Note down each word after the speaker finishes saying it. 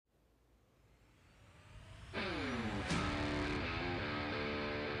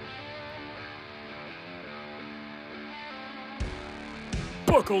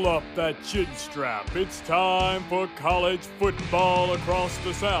Buckle up that chin strap. It's time for college football across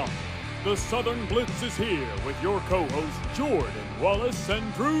the South. The Southern Blitz is here with your co-hosts Jordan Wallace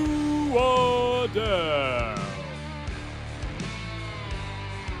and Drew Waddell.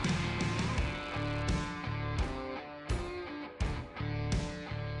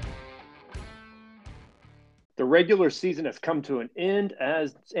 The regular season has come to an end,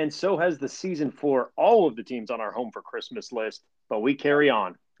 and so has the season for all of the teams on our Home for Christmas list. But we carry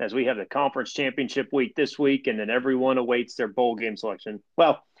on as we have the conference championship week this week, and then everyone awaits their bowl game selection.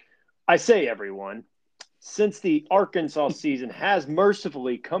 Well, I say everyone. Since the Arkansas season has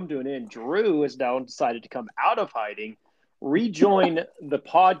mercifully come to an end, Drew has now decided to come out of hiding, rejoin the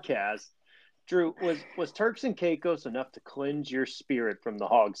podcast. Drew, was Turks and Caicos enough to cleanse your spirit from the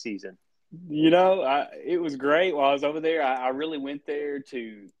hog season? It was great while I was over there. I really went there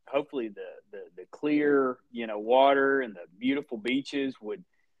to hopefully the clear, water and the beautiful beaches would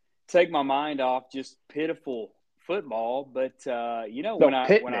take my mind off just pitiful football. But not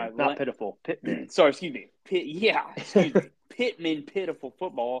pitiful, Pittman. Sorry, excuse me. Excuse me. Pittman, pitiful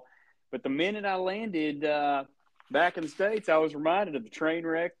football. But the minute I landed back in the States, I was reminded of the train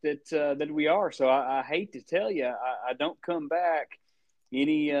wreck that we are. So I hate to tell you, I don't come back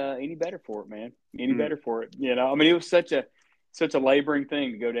any better for it, man. Any better for it. It was such a laboring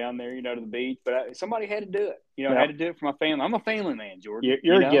thing to go down there, to the beach, but somebody had to do it. I had to do it for my family. I'm a family man, Jordan.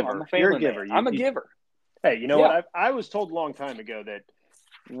 You're a giver. I'm a family man. I'm a giver. Hey, you know what? I was told a long time ago that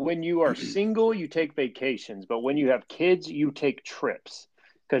when you are single, you take vacations, but when you have kids, you take trips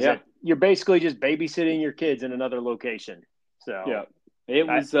because you're basically just babysitting your kids in another location. So it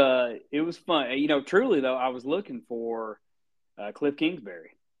was fun. Truly though, I was looking for Cliff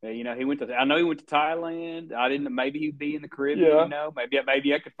Kingsbury. He went to Thailand. I didn't know, maybe he'd be in the Caribbean,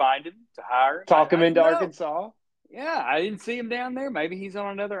 maybe I could find him to hire him. Talk him into Arkansas. Yeah, I didn't see him down there. Maybe he's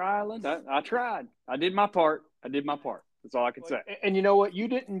on another island. I tried. I did my part. That's all I can say. And you know what? You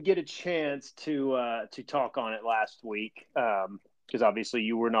didn't get a chance to talk on it last week because obviously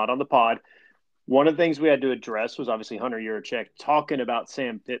you were not on the pod. One of the things we had to address was obviously Hunter Yurachek talking about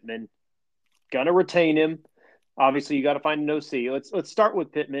Sam Pittman. Gonna retain him. Obviously, you got to find an OC. Let's start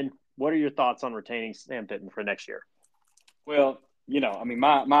with Pittman. What are your thoughts on retaining Sam Pittman for next year? Well,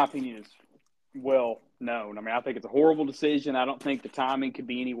 my opinion is well known. I think it's a horrible decision. I don't think the timing could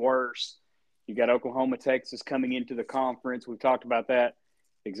be any worse. You got Oklahoma, Texas coming into the conference. We've talked about that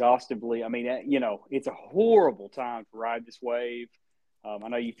exhaustively. It's a horrible time to ride this wave. I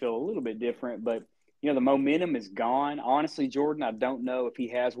know you feel a little bit different, but the momentum is gone. Honestly, Jordan, I don't know if he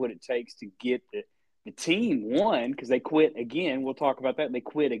has what it takes to get the team won because they quit again. We'll talk about that. They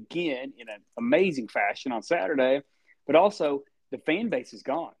quit again in an amazing fashion on Saturday, but also the fan base is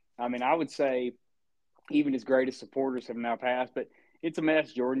gone. I would say even his greatest supporters have now passed, but it's a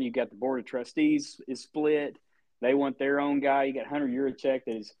mess, Jordan. You got the board of trustees is split. They want their own guy. You got Hunter Yurachek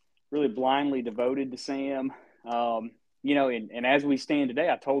that is really blindly devoted to Sam. And as we stand today,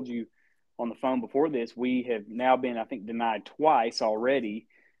 I told you on the phone before this, we have now been, I think, denied twice already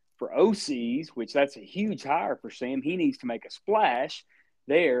for OCs, which that's a huge hire for Sam. He needs to make a splash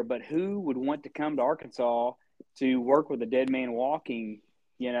there, but who would want to come to Arkansas to work with a dead man walking?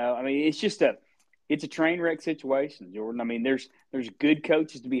 It's a train wreck situation, Jordan. There's good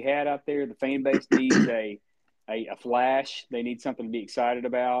coaches to be had out there. The fan base needs a flash. They need something to be excited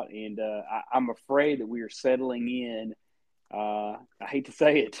about, and I'm afraid that we are settling in. I hate to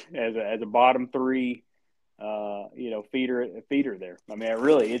say it, as a bottom three. Feeder there.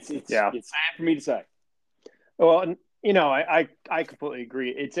 It's sad for me to say. Well, I completely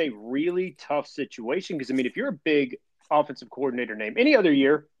agree. It's a really tough situation because if you're a big offensive coordinator name any other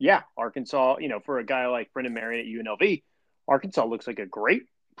year, Arkansas, for a guy like Brennan Marion at UNLV, Arkansas looks like a great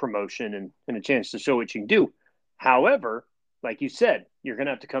promotion and a chance to show what you can do. However, like you said, you're going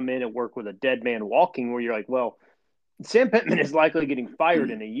to have to come in and work with a dead man walking where you're like, well, Sam Pittman is likely getting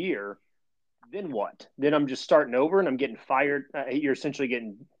fired in a year. Then what? Then I'm just starting over and I'm getting fired. You're essentially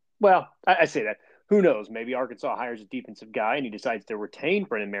getting – well, I say that. Who knows? Maybe Arkansas hires a defensive guy and he decides to retain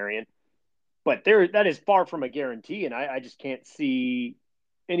Brennan Marion. But that is far from a guarantee, and I just can't see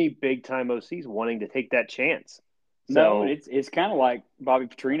any big-time OCs wanting to take that chance. No, it's kind of like Bobby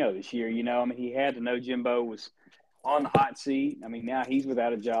Petrino this year. He had to know Jimbo was on the hot seat. Now he's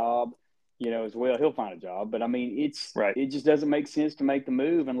without a job. As well, he'll find a job. But it just doesn't make sense to make the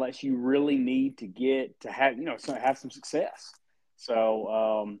move unless you really need to get to have some success.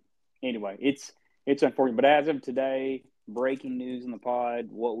 So anyway, it's unfortunate. But as of today, breaking news in the pod,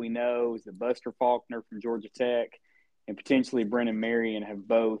 what we know is that Buster Faulkner from Georgia Tech and potentially Brennan Marion have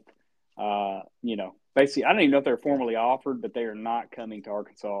both, basically, I don't even know if they're formally offered, but they are not coming to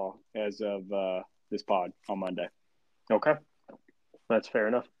Arkansas as of this pod on Monday. Okay. That's fair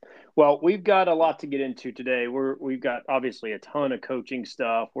enough. Well, we've got a lot to get into today. We've got obviously a ton of coaching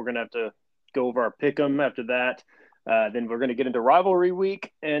stuff. We're going to have to go over our pick 'em after that. Then we're going to get into rivalry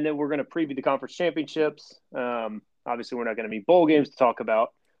week, and then we're going to preview the conference championships. Obviously, we're not going to be bowl games to talk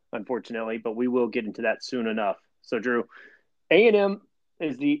about, unfortunately, but we will get into that soon enough. So, Drew, A&M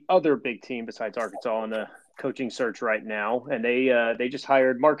is the other big team besides Arkansas on the coaching search right now, and they just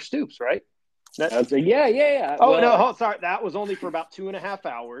hired Mark Stoops, right? Yeah. Oh, no, sorry. That was only for about 2.5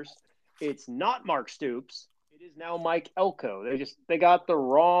 hours. It's not Mark Stoops. It is now Mike Elko. They got the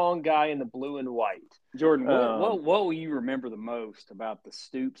wrong guy in the blue and white. Jordan, what will you remember the most about the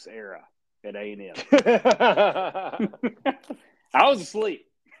Stoops era at A&M? I was asleep.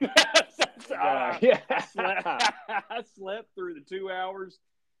 Yeah. I slept through the 2 hours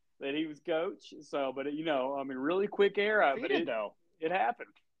that he was coach. So, but really quick era. But it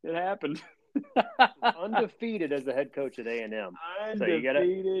happened. It happened. Undefeated as the head coach at A&M. So you got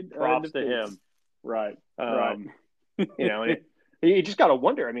props to him. Right. You just got to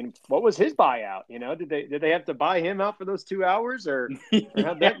wonder. I mean, what was his buyout? Did they have to buy him out for those 2 hours, or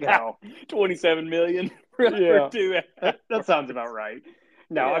how'd that go? $27 million for 2 hours. That sounds about right.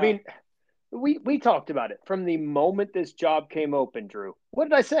 No, yeah. I mean, we talked about it from the moment this job came open, Drew. What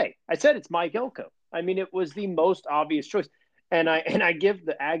did I say? I said it's Mike Elko. I mean, it was the most obvious choice. And I give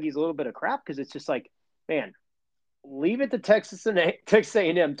the Aggies a little bit of crap because it's just like, man, leave it to Texas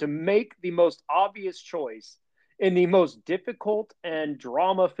A&M to make the most obvious choice in the most difficult and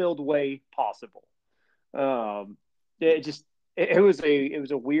drama-filled way possible. It was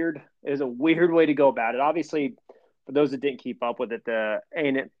a weird way to go about it. Obviously, for those that didn't keep up with it,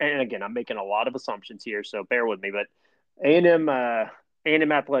 and again, I'm making a lot of assumptions here, so bear with me. But A&M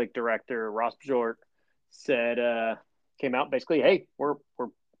athletic director Ross Bjork said. Came out basically, hey,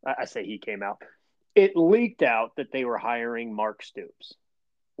 I say he came out. It leaked out that they were hiring Mark Stoops.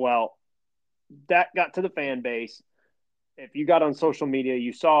 Well, that got to the fan base. If you got on social media,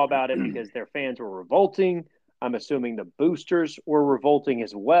 you saw about it because their fans were revolting. I'm assuming the boosters were revolting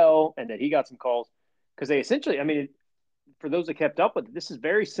as well, and that he got some calls because they essentially, I mean, for those that kept up with it, this is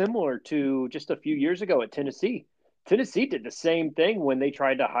very similar to just a few years ago at Tennessee. Tennessee did the same thing when they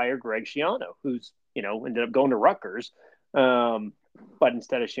tried to hire Greg Schiano, who's, ended up going to Rutgers. But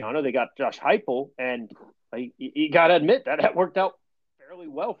instead of Schiano, they got Josh Heupel, and you got to admit that worked out fairly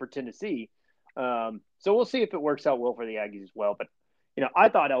well for Tennessee. So we'll see if it works out well for the Aggies as well. But I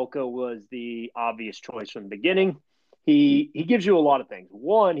thought Elko was the obvious choice from the beginning. He gives you a lot of things.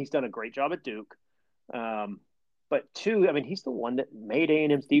 One, he's done a great job at Duke. But two, I mean, he's the one that made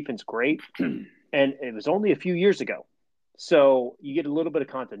A&M's defense great, and it was only a few years ago. So you get a little bit of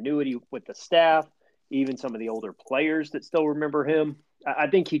continuity with the staff. Even some of the older players that still remember him. I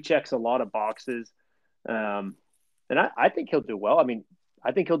think he checks a lot of boxes. And I think he'll do well. I mean,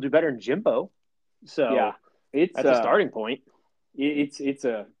 I think he'll do better than Jimbo. So yeah, that's a starting point. It's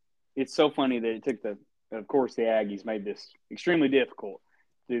so funny that it took of course, the Aggies made this extremely difficult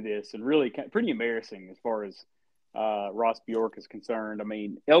to do this and really pretty embarrassing as far as Ross Bjork is concerned. I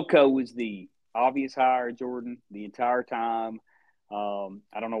mean, Elko was the obvious hire, Jordan, the entire time.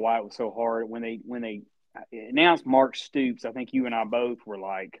 I don't know why it was so hard when they announced Mark Stoops. I think you and I both were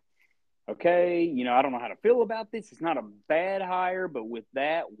like, okay, I don't know how to feel about this. It's not a bad hire, but with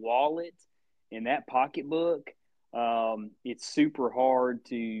that wallet and that pocketbook, it's super hard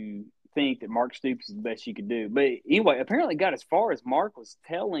to think that Mark Stoops is the best you could do. But anyway, apparently got as far as Mark was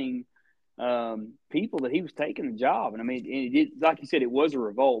telling people that he was taking the job. And I mean, like you said, it was a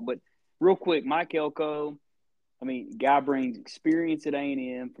revolt. But real quick, Mike Elko. I mean, guy brings experience at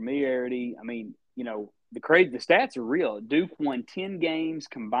A&M, familiarity. I mean, the stats are real. Duke won 10 games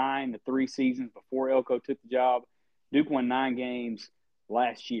combined the 3 seasons before Elko took the job. Duke won 9 games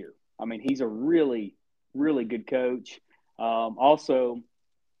last year. I mean, he's a really, really good coach. Also,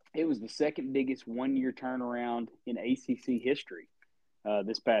 it was the second biggest one-year turnaround in ACC history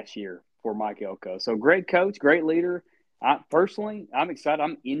this past year for Mike Elko. So great coach, great leader. I'm excited.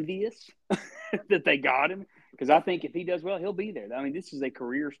 I'm envious that they got him. Because I think if he does well, he'll be there. I mean, this is a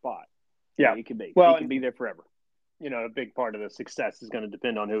career spot. Yeah, he could be. Well, he can be there forever. A big part of the success is going to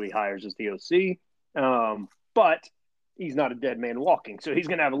depend on who he hires as the OC. But he's not a dead man walking, so he's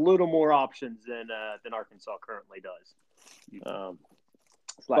going to have a little more options than Arkansas currently does.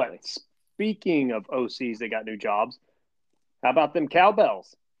 But speaking of OCs, they got new jobs. How about them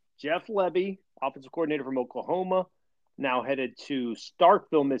cowbells? Jeff Lebby, offensive coordinator from Oklahoma, now headed to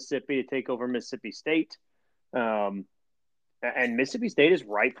Starkville, Mississippi to take over Mississippi State. And Mississippi State is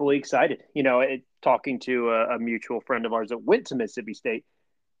rightfully excited. Talking to a mutual friend of ours that went to Mississippi State,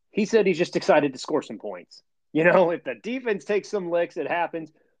 he said he's just excited to score some points. If the defense takes some licks, it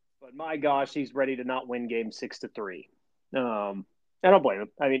happens. But my gosh, he's ready to not win games 6-3. I don't blame him.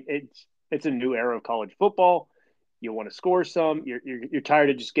 I mean, it's a new era of college football. You want to score some. You're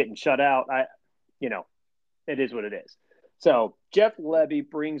tired of just getting shut out. It is what it is. So Jeff Lebby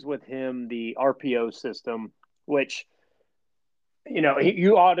brings with him the RPO system, which you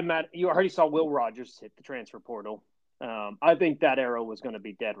already saw Will Rogers hit the transfer portal. I think that era was going to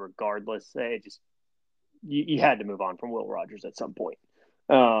be dead regardless. You had to move on from Will Rogers at some point.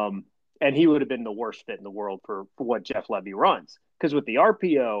 And he would have been the worst fit in the world for what Jeff Lebby runs. Because with the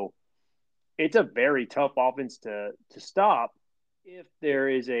RPO, it's a very tough offense to stop if there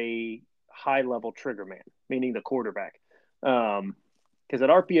is a high-level trigger man, meaning the quarterback. Because that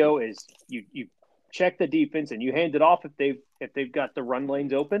RPO is you check the defense and you hand it off if they've got the run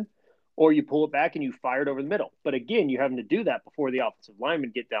lanes open, or you pull it back and you fire it over the middle. But again, you're having to do that before the offensive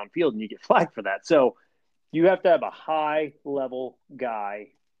linemen get downfield and you get flagged for that. So you have to have a high-level guy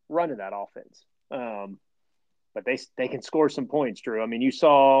running that offense. But they can score some points, Drew. I mean, you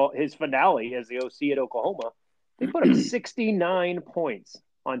saw his finale as the OC at Oklahoma. They put up 69 points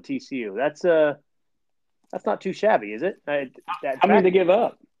on TCU. That's not too shabby, is it? How many did they give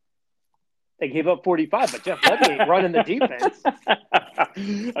up? They gave up 45, but Jeff Lebby ain't running the defense.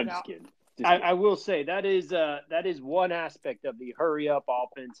 I'm just kidding. I will say that is one aspect of the hurry up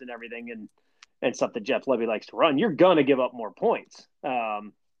offense and everything and stuff that Jeff Lebby likes to run. You're gonna give up more points.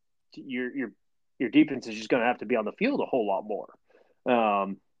 Your defense is just going to have to be on the field a whole lot more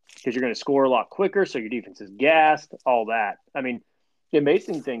because you're going to score a lot quicker. So your defense is gassed, all that. I mean, the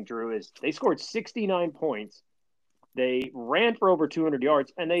amazing thing, Drew, is they scored 69 points. They ran for over 200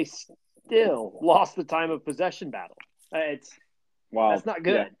 yards, and they still lost the time of possession battle. Wow. That's not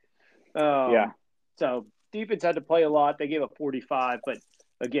good. Yeah. So defense had to play a lot. They gave up 45. But,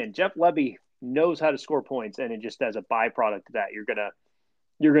 again, Jeff Lebby knows how to score points, and it just as a byproduct of that, you're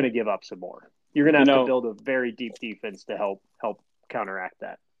going to give up some more. You're going to have to build a very deep defense to help counteract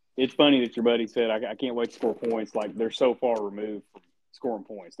that. It's funny that your buddy said, I can't wait to score points. Like, they're so far removed from scoring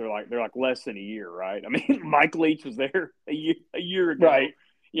points. They're like less than a year, right? I mean, Mike Leach was there a year ago. Right.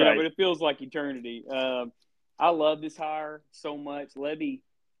 But it feels like eternity. I love this hire so much. Lebby,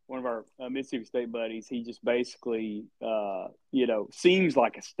 one of our Mississippi State buddies, he just basically, seems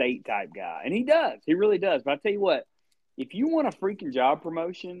like a state-type guy. And he does. He really does. But I tell you what, if you want a freaking job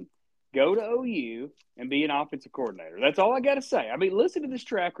promotion, go to OU and be an offensive coordinator. That's all I got to say. I mean, listen to this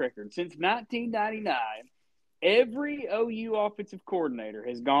track record. Since 1999, every OU offensive coordinator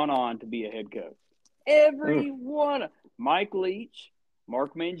has gone on to be a head coach. Every one. Mike Leach,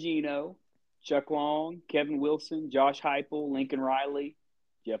 Mark Mangino, Chuck Long, Kevin Wilson, Josh Heupel, Lincoln Riley,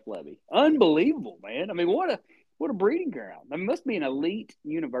 Jeff Lebby. Unbelievable, man. I mean, what a breeding ground. I mean, it must be an elite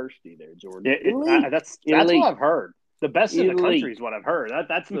university there, Jordan. That's what I've heard. The best in the country is what I've heard.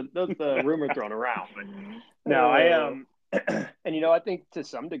 That's the rumor thrown around. But no, and I think to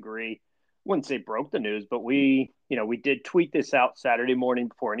some degree, wouldn't say broke the news, but we did tweet this out Saturday morning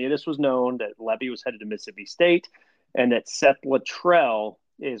before any of this was known that Lebby was headed to Mississippi State, and that Seth Luttrell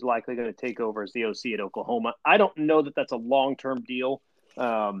is likely going to take over as the OC at Oklahoma. I don't know that that's a long-term deal.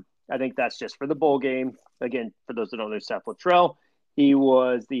 I think that's just for the bowl game. Again, for those that don't know Seth Luttrell, he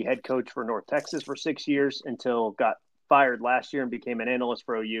was the head coach for North Texas for 6 years until got fired last year and became an analyst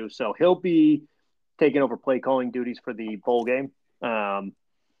for OU. So he'll be taking over play calling duties for the bowl game.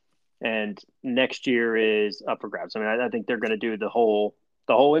 And next year is up for grabs. I mean, I think they're going to do the whole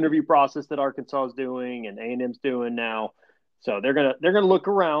interview process that Arkansas is doing and A&M's doing now. So they're gonna look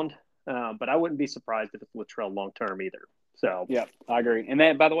around, but I wouldn't be surprised if it's Luttrell long term either. So yeah, I agree. And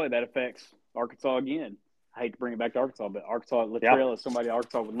that, by the way, that affects Arkansas again. I hate to bring it back to Arkansas, but Luttrell is somebody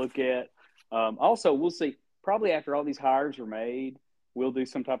Arkansas would look at. Also, we'll see. Probably after all these hires are made, we'll do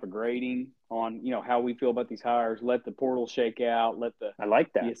some type of grading on how we feel about these hires. Let the portal shake out. Let the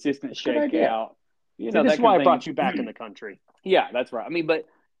assistant shake out. That's why I brought you back in the country. Yeah, that's right. I mean, but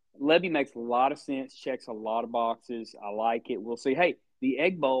Lebby makes a lot of sense. Checks a lot of boxes. I like it. We'll see. Hey, the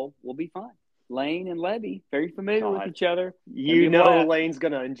Egg Bowl will be fun. Lane and Lebby, very familiar with each other. Lane's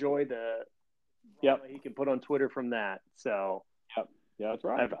going to enjoy the he can put on Twitter from that. So yeah, that's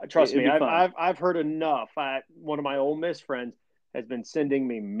right. Trust me, I've heard enough. One of my Ole Miss friends has been sending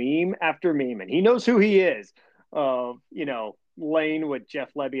me meme after meme, and he knows who he is. Lane with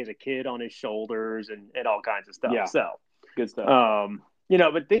Jeff Lebby as a kid on his shoulders and all kinds of stuff. Yeah, so good stuff.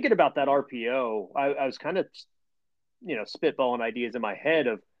 But thinking about that RPO, I was kind of, spitballing ideas in my head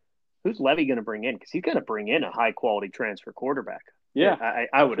of who's Levy going to bring in? Because he's going to bring in a high quality transfer quarterback. Yeah,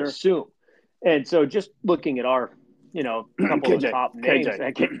 I would assume. And so just looking at our, couple of top names,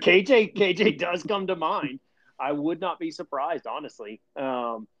 KJ does come to mind. I would not be surprised, honestly.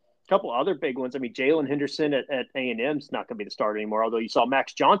 Couple other big ones. I mean, Jalen Henderson at A&M is not going to be the starter anymore, although you saw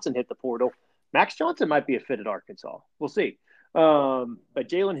Max Johnson hit the portal. Max Johnson might be a fit at Arkansas. We'll see. But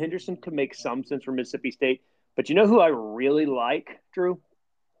Jalen Henderson could make some sense for Mississippi State. But you know who I really like, Drew?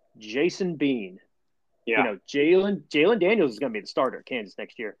 Jason Bean. Yeah. Jalen Daniels is going to be the starter at Kansas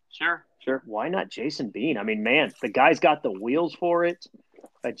next year. Sure. Why not Jason Bean? I mean, man, the guy's got the wheels for it.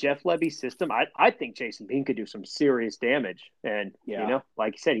 A Jeff Lebby system. I think Jason Bean could do some serious damage. And,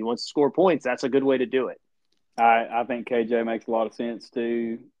 like you said, he wants to score points. That's a good way to do it. I think KJ makes a lot of sense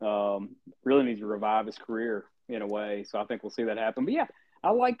too. Really needs to revive his career in a way. So I think we'll see that happen. But yeah,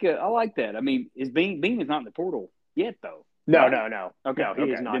 I like that. I mean, Bean is not in the portal yet though. No. Right? Okay. No,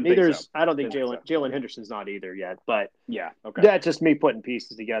 he is not. I don't think Jalen Henderson's not either yet. But yeah, okay. That's just me putting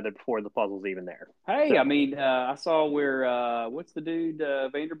pieces together before the puzzle's even there. Hey, so. I mean, I saw where what's the dude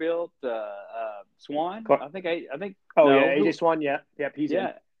Vanderbilt Swan? I think. Oh no, yeah, AJ Swan. Yeah, he's in.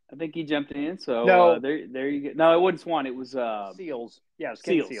 I think he jumped in. So no, there you go. No, it wasn't Swan. It was Seals. Yeah, it was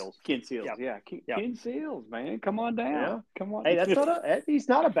Seals. Ken Seals. Ken Seals, man. Come on down. Yeah. Come on. Hey, he's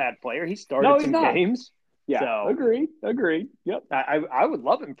not a bad player. He started some games. Yeah, so, agreed. Yep. I would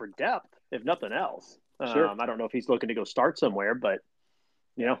love him for depth, if nothing else. Sure. I don't know if he's looking to go start somewhere, but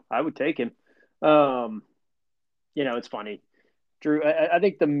I would take him. It's funny, Drew. I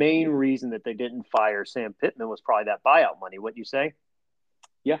think the main reason that they didn't fire Sam Pittman was probably that buyout money. Wouldn't you say?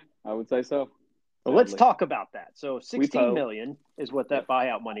 Yeah, I would say so. Well, let's talk about that. So $16 million is what that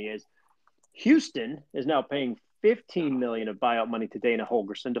buyout money is. Houston is now paying $15 million of buyout money to Dana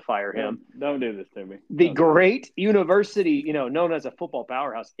Holgorsen to fire him. Don't do this to me. The great university, known as a football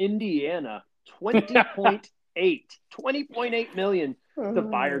powerhouse, Indiana, $20.8 million to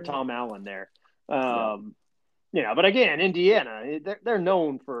fire Tom Allen there. But again, Indiana, they're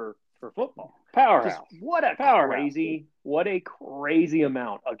known for football. Powerhouse. Just what a crazy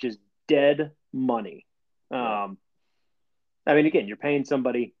amount of just dead money. I mean, again, you're paying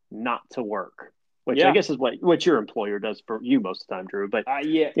somebody not to work, which I guess is what your employer does for you most of the time, Drew. But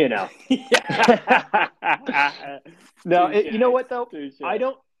No, you know what though?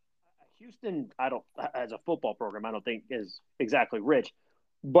 Houston, as a football program, I don't think is exactly rich.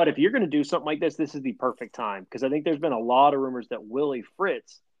 But if you're going to do something like this is the perfect time, because I think there's been a lot of rumors that Willie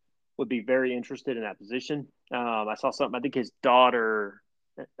Fritz would be very interested in that position. I saw something. I think his daughter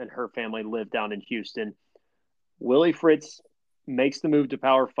and her family live down in Houston. Willie Fritz makes the move to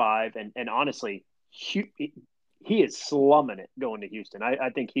Power 5, and honestly, he is slumming it going to Houston.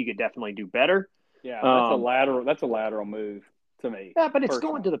 I think he could definitely do better. Yeah, that's a lateral move to me. Yeah, but it's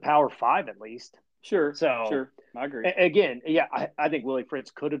going to the Power 5 at least. Sure. I agree. Again, I think Willie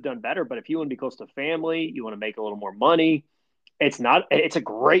Fritz could have done better, but if you want to be close to family, you want to make a little more money, it's a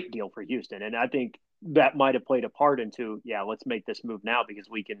great deal for Houston. And I think that might have played a part into, let's make this move now because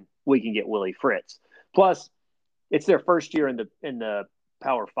we can get Willie Fritz. Plus, it's their first year in the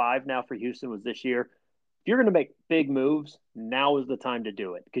Power 5 now for Houston was this year. If you're going to make big moves, now is the time to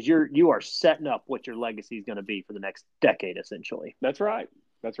do it because you are setting up what your legacy is going to be for the next decade, essentially. That's right.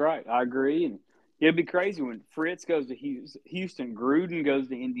 I agree. And it'd be crazy when Fritz goes to Houston, Gruden goes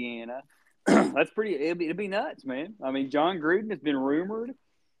to Indiana. That's it'd be nuts, man. I mean, John Gruden has been rumored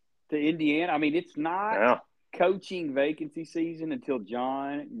to Indiana. I mean, it's not coaching vacancy season until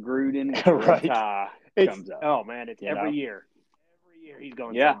John Gruden comes up. Oh, man, it's every year. Every year he's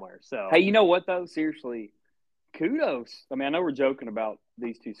going somewhere. So hey, you know what, though? Seriously, kudos. I mean, I know we're joking about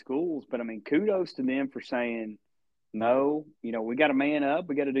these two schools, but, I mean, kudos to them for saying, no, we got to man up.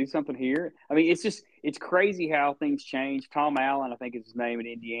 We got to do something here. I mean, it's crazy how things change. Tom Allen, I think is his name in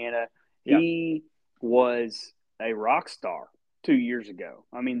Indiana. Yeah. He was a rock star 2 years ago.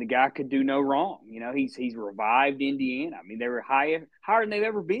 I mean, the guy could do no wrong. He's revived Indiana. I mean, they were higher than they've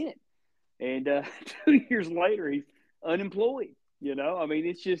ever been. And 2 years later, he's unemployed. I mean,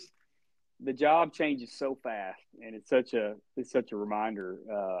 it's just the job changes so fast, and it's such a reminder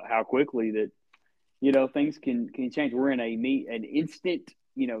how quickly that things can change. We're in an instant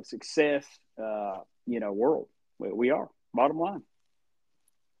success world. We are, bottom line.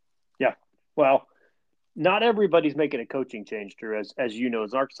 Yeah. Well, not everybody's making a coaching change, Drew, as you know,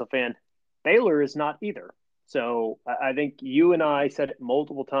 as an Arkansas fan. Baylor is not either. So I think you and I said it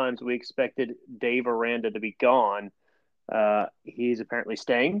multiple times. We expected Dave Aranda to be gone. He's apparently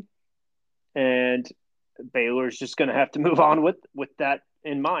staying, and Baylor's just going to have to move on with that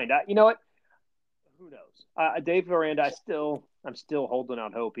in mind. You know what? Who knows? Dave Aranda, I'm still holding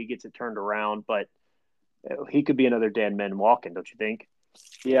out hope he gets it turned around, but he could be another Dan Men walking, don't you think?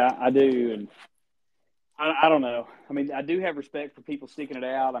 Yeah, I do. And I don't know. I mean, I do have respect for people sticking it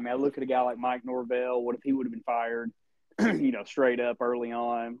out. I mean, I look at a guy like Mike Norvell. What if he would have been fired, straight up early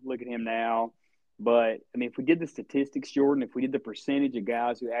on? Look at him now. But, I mean, if we did the statistics, Jordan, if we did the percentage of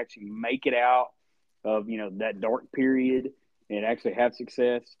guys who actually make it out of, that dark period and actually have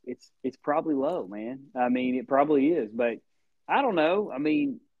success, it's probably low, man. I mean, it probably is. But I don't know. I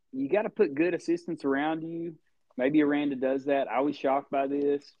mean, you got to put good assistants around you. Maybe Aranda does that. I was shocked by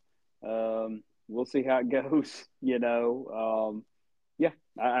this. We'll see how it goes. Yeah,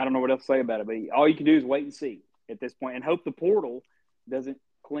 I don't know what else to say about it, but all you can do is wait and see at this point and hope the portal doesn't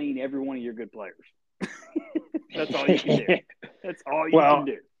clean every one of your good players. That's all you can do. That's all you can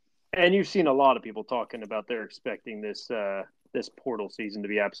do. And you've seen a lot of people talking about they're expecting this portal season to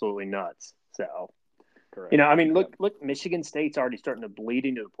be absolutely nuts. So, correct. I mean, look, Michigan State's already starting to bleed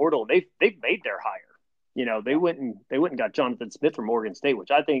into the portal. They've made their hire. They went and got Jonathan Smith from Oregon State,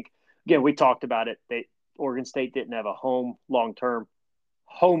 which I think, again, we talked about it. Oregon State didn't have a long-term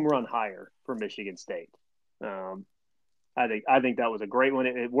home run hire for Michigan State. I think that was a great one.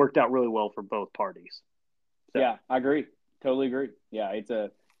 It worked out really well for both parties. So. Yeah, I agree. Totally agree. Yeah,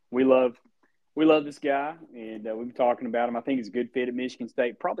 we love this guy, and we've been talking about him. I think he's a good fit at Michigan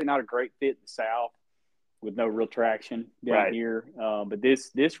State. Probably not a great fit in the South with no real traction down here. But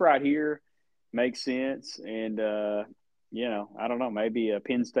this right here makes sense, and I don't know. Maybe a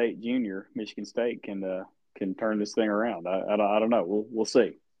Penn State junior, Michigan State can turn this thing around. I don't know. We'll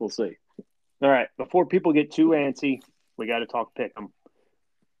see. We'll see. All right. Before people get too antsy, we got to talk pick'em.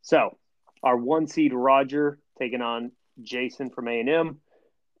 So, our 1 seed Roger taking on Jason from A&M,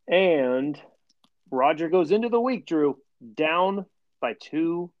 and Roger goes into the week, Drew, down by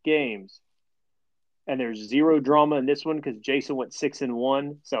 2 games. And there's zero drama in this one because Jason went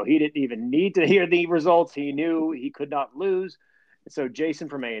 6-1. So he didn't even need to hear the results. He knew he could not lose. So Jason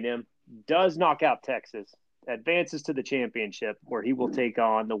from A&M does knock out Texas, advances to the championship where he will take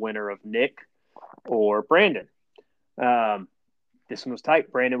on the winner of Nick or Brandon. This one was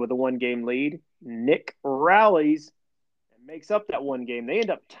tight. Brandon with a 1-game lead. Nick rallies and makes up that 1 game. They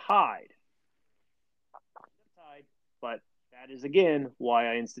end up tied. But that is, again,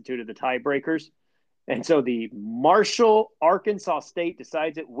 why I instituted the tiebreakers. And so the Marshall, Arkansas State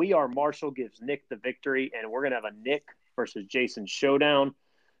decides it. We Are Marshall gives Nick the victory, and we're going to have a Nick versus Jason showdown.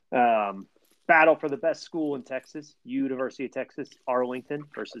 Battle for the best school in Texas, University of Texas, Arlington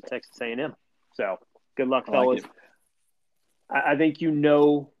versus Texas A&M. So good luck, fellas. I think you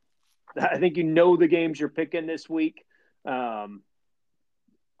know the games you're picking this week. All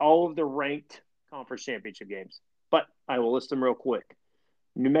of the ranked conference championship games, but I will list them real quick.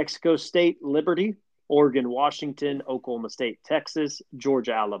 New Mexico State, Liberty. Oregon, Washington, Oklahoma State, Texas,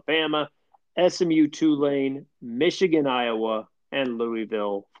 Georgia, Alabama, SMU, Tulane, Michigan, Iowa, and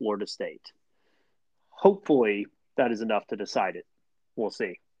Louisville, Florida State. Hopefully that is enough to decide it. We'll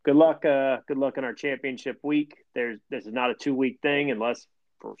see. Good luck in our championship week. This is not a 2-week thing unless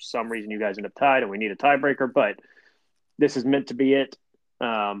for some reason you guys end up tied and we need a tiebreaker, but this is meant to be it.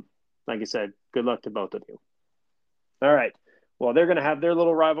 Like I said, good luck to both of you. All right. Well, they're going to have their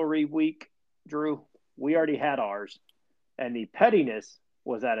little rivalry week, Drew. We already had ours, and the pettiness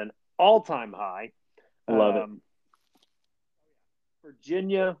was at an all-time high. Love it.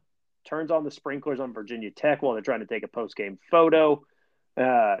 Virginia turns on the sprinklers on Virginia Tech while they're trying to take a post-game photo.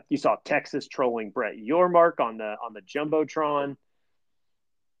 You saw Texas trolling Brett Yormark on the Jumbotron.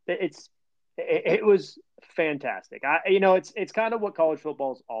 It was fantastic. It's kind of what college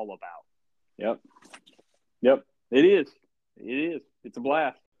football is all about. Yep. It is. It's a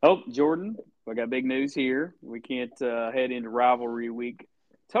blast. Oh, Jordan, we got big news here. We can't head into rivalry week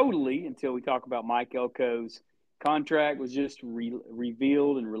totally until we talk about Mike Elko's contract was just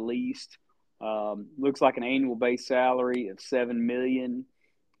revealed and released. Looks like an annual base salary of $7 million,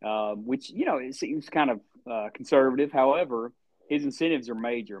 which it seems kind of conservative. However, his incentives are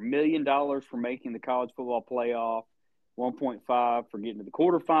major: $1 million for making the college football playoff, 1.5 for getting to the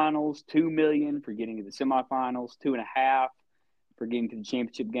quarterfinals, $2 million for getting to the semifinals, 2.5 for getting to the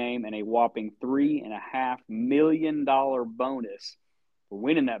championship game, and a whopping $3.5 million bonus for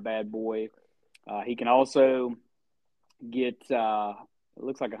winning that bad boy. He can also get it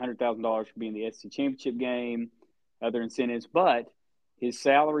looks like $100,000 for being the SEC championship game, other incentives, but his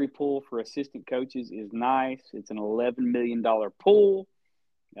salary pool for assistant coaches is nice. It's an $11 million pool.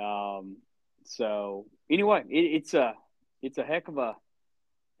 So anyway, it's a heck of a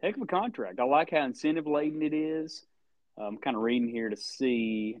contract. I like how incentive laden it is. I'm kind of reading here to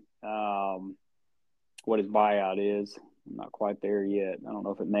see what his buyout is. I'm not quite there yet. I don't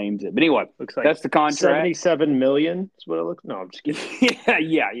know if it names it. But anyway, Looks like that's the contract. 77 million is what it looks. No, I'm just kidding.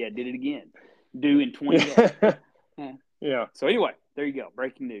 yeah. Did it again. Due in 20 days. Yeah. So anyway, there you go.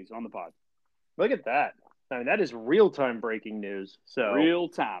 Breaking news on the pod. Look at that. I mean, that is real-time breaking news. So Real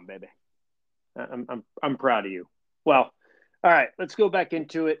time, baby. I'm proud of you. Well, all right, let's go back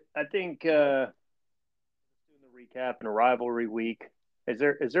into it. I think doing the recap and a rivalry week. Is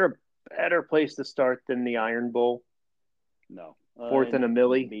there a better place to start than the Iron Bowl? No. Fourth and a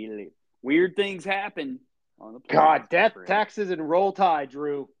milli. Weird things happen on the play. God, death, taxes, and roll tide,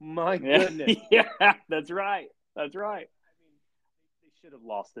 Drew. My goodness. Yeah, that's right. That's right. I mean, they should have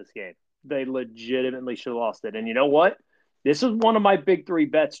lost this game. They legitimately should have lost it. And you know what? This was one of my big three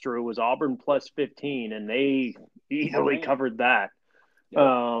bets, Drew, was Auburn plus 15, and they easily covered that. Yep.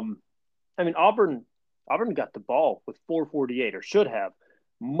 I mean, Auburn got the ball with 4:48, or should have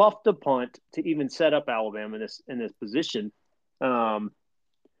muffed a punt to even set up Alabama in this position. And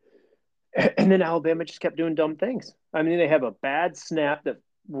then Alabama just kept doing dumb things. I mean, they have a bad snap that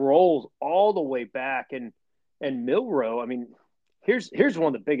rolls all the way back, and Milroe. I mean, here's one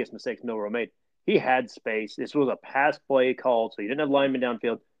of the biggest mistakes Milroe made. He had space. This was a pass play called, so he didn't have linemen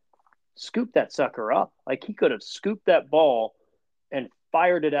downfield. Scoop that sucker up. Like, he could have scooped that ball and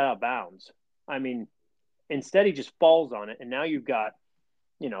fired it out of bounds. I mean, instead he just falls on it, and now you've got,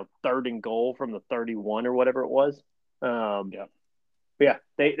 3rd and goal from the 31 or whatever it was. Yeah. Yeah,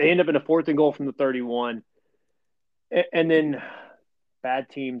 they end up in a 4th and goal from the 31. And then bad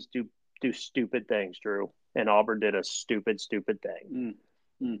teams do stupid things, Drew. And Auburn did a stupid thing.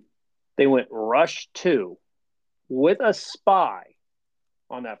 They went rush 2 with a spy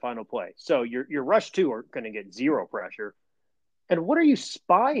on that final play. So your rush 2 are going to get zero pressure. And what are you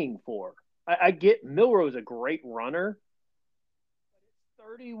spying for? I get Milroe's a great runner.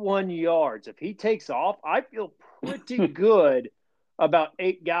 31 yards. If he takes off, I feel pretty good about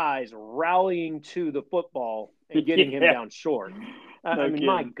 8 guys rallying to the football and getting him down short. I mean,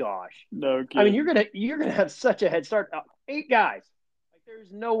 my gosh. No kidding. I mean, you're gonna have such a head start. 8 guys. Like,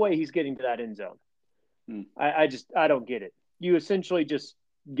 there's no way he's getting to that end zone. I don't get it. You essentially just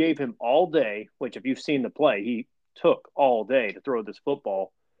gave him all day, which if you've seen the play, he took all day to throw this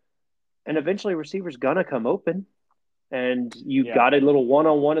football. And eventually receiver's gonna come open. And you got a little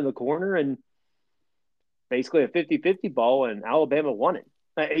one-on-one in the corner and basically a 50-50 ball, and Alabama won it.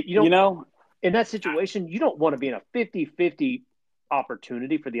 In that situation, you don't want to be in a 50-50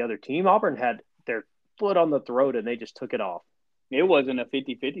 opportunity for the other team. Auburn had their foot on the throat, and they just took it off. It wasn't a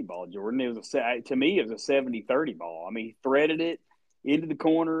 50-50 ball, Jordan. To me, it was a 70-30 ball. I mean, he threaded it into the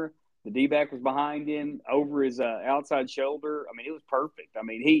corner. The D-back was behind him over his outside shoulder. I mean, it was perfect. I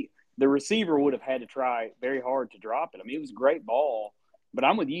mean, the receiver would have had to try very hard to drop it. I mean, it was a great ball. But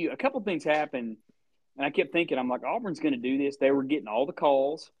I'm with you. A couple things happened, and I kept thinking, I'm like, Auburn's going to do this. They were getting all the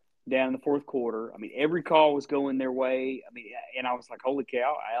calls down in the fourth quarter. I mean, every call was going their way. I mean, and I was like, holy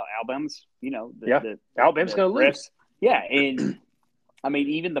cow, Alabama's, Alabama's going to lose. Yeah, and I mean,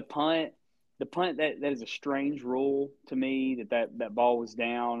 even the punt that is a strange rule to me that ball was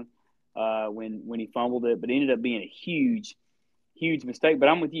down when he fumbled it, but it ended up being a huge mistake. But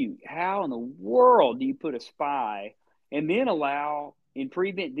I'm with you. How in the world do you put a spy and then allow in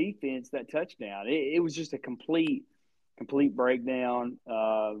prevent defense that touchdown? It was just a complete breakdown.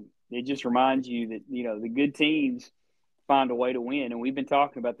 It just reminds you that the good teams find a way to win, and we've been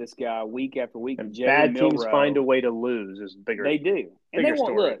talking about this guy week after week. And bad teams find a way to lose is bigger. They do, and they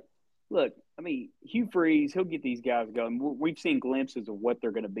won't story. Look. I mean, Hugh Freeze, he'll get these guys going. We've seen glimpses of what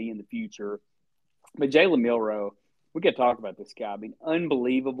they're going to be in the future, but Jalen Milroe, we got to talk about this guy. I mean,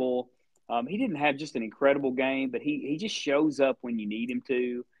 unbelievable. He didn't have just an incredible game, but he just shows up when you need him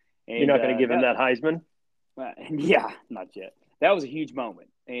to. And, you're not going to give him that Heisman? Yeah, not yet. That was a huge moment.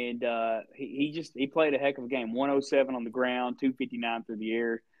 And he played a heck of a game. 107 on the ground, 259 through the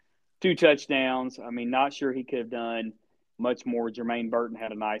air, 2 touchdowns. I mean, not sure he could have done much more. Jermaine Burton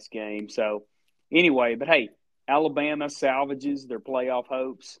had a nice game. So, anyway, but hey, Alabama salvages their playoff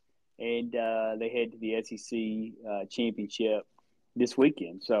hopes, and they head to the SEC championship this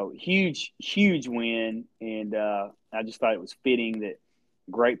weekend. So, huge win, and I just thought it was fitting that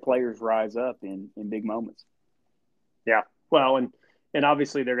great players rise up in big moments. Yeah. Well, and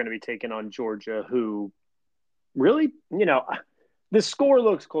obviously they're going to be taking on Georgia, who really, the score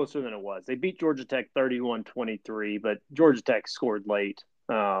looks closer than it was. They beat Georgia Tech 31-23, but Georgia Tech scored late.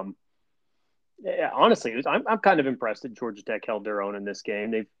 Honestly, I'm kind of impressed that Georgia Tech held their own in this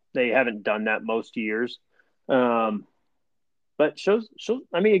game. They haven't done that most years. But shows.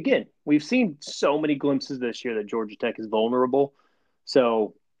 I mean, again, we've seen so many glimpses this year that Georgia Tech is vulnerable.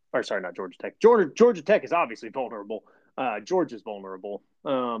 So, or sorry, not Georgia Tech. Georgia Tech is obviously vulnerable. Georgia's vulnerable.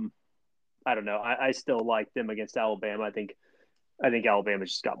 I don't know. I still like them against Alabama. I think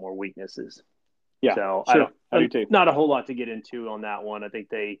Alabama's just got more weaknesses. Yeah, So sure. I do too. Not a whole lot to get into on that one. I think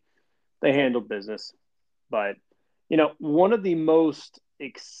they handled business. But one of the most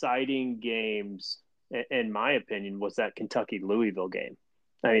exciting games, in my opinion, was that Kentucky Louisville game.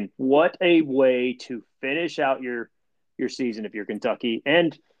 I mean, what a way to finish out your season if you're Kentucky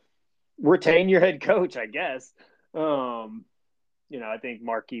and retain your head coach, I guess. I think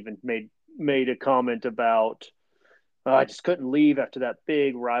Mark even made a comment about I just couldn't leave after that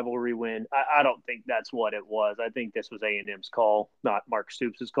big rivalry win. I don't think that's what it was. I think this was A&M's call, not Mark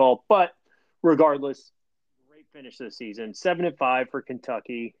Stoops' call. But regardless, great finish to the season, 7-5 for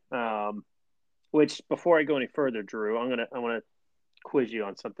Kentucky. Which before I go any further, Drew, I want to quiz you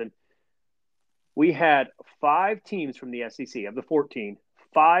on something. We had 5 teams from the SEC of the 14.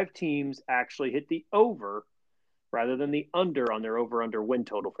 5 teams actually hit the over rather than the under on their over/under win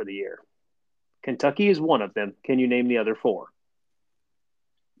total for the year. Kentucky is one of them. Can you name the other 4?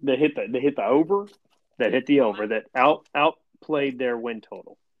 They hit the over? That hit the over, that outplayed their win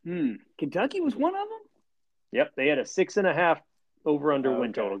total. Kentucky was one of them? Yep, they had a 6.5 over/under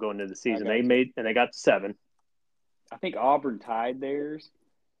win total going into the season. They got 7. I think Auburn tied theirs,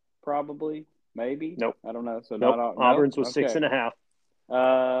 probably, maybe. Nope, I don't know. So nope. Auburn's was 6.5.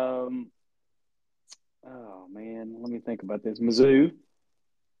 Oh man, let me think about this. Mizzou.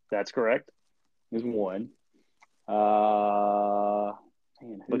 That's correct. Is 1. Look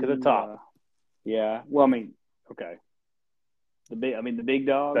at the top. Yeah. Well, I mean, okay. The big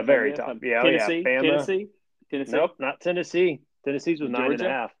dogs. The very top. Yeah, Tennessee. Yeah. Tennessee. Nope, not Tennessee. Tennessee's was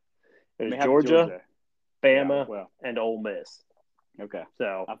 9.5. It was Georgia, Bama, and Ole Miss. Okay.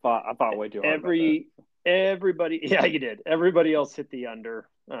 So I thought way too hard. Everybody, yeah, you did. Everybody else hit the under.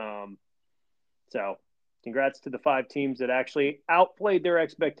 So congrats to the 5 teams that actually outplayed their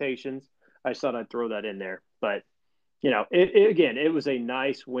expectations. I just thought I'd throw that in there. But, it was a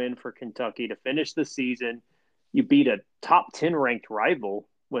nice win for Kentucky to finish the season. You beat a top 10 ranked rival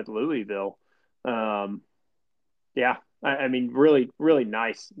with Louisville. Yeah, I mean, really, really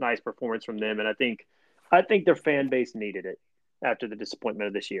nice performance from them. And I think their fan base needed it after the disappointment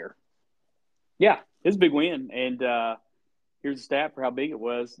of this year. Yeah, it's a big win. And here's a stat for how big it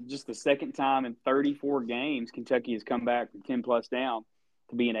was. Just the second time in 34 games, Kentucky has come back from 10-plus down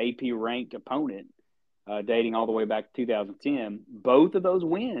to be an AP-ranked opponent, dating all the way back to 2010. Both of those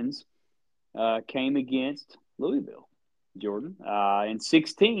wins came against Louisville, Jordan. In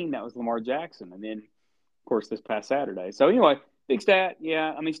 2016, that was Lamar Jackson. And then, of course, this past Saturday. So, anyway, big stat.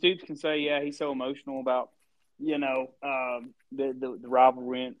 Yeah, I mean, Stoops can say, yeah, he's so emotional about, the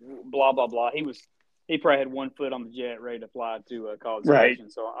rivalry, blah, blah, blah. He probably had one foot on the jet ready to fly to College Station.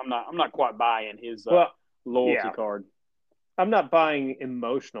 So I'm not quite buying his loyalty card. I'm not buying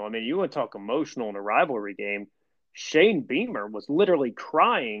emotional. I mean, you want to talk emotional in a rivalry game. Shane Beamer was literally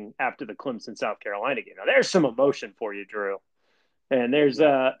crying after the Clemson South Carolina game. Now there's some emotion for you, Drew. And there's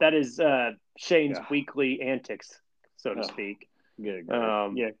that is Shane's weekly antics, so to speak. Good. I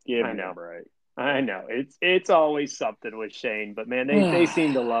know. Right. I know. It's always something with Shane, but man, they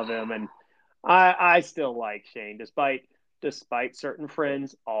seem to love him, and I still like Shane, despite certain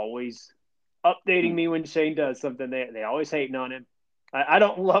friends always updating me when Shane does something. They always hating on him. I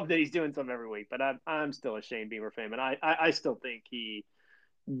don't love that he's doing something every week, but I'm still a Shane Beamer fan, and I still think he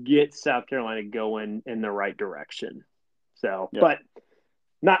gets South Carolina going in the right direction. So, but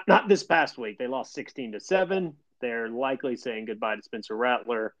not this past week. They lost 16-7. They're likely saying goodbye to Spencer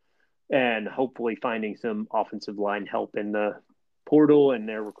Rattler and hopefully finding some offensive line help in the portal and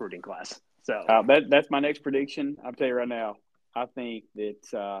their recruiting class. So that's my next prediction. I'll tell you right now. I think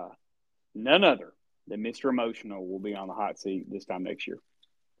that none other than Mr. Emotional will be on the hot seat this time next year.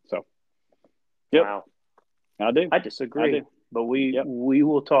 So, wow. I do. I disagree. But we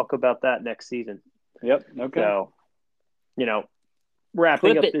will talk about that next season. Yep. Okay. So,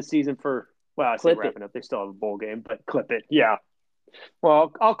 wrapping up this season I say wrapping up. They still have a bowl game, but clip it. Yeah.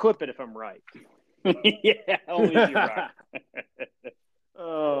 Well, I'll clip it if I'm right. Yeah, only if you're right.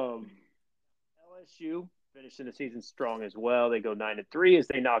 LSU finishing the season strong as well. They go 9-3 as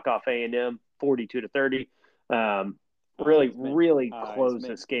they knock off A&M 42-30. Really closed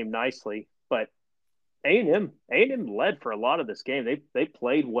this game nicely. But A&M led for a lot of this game. They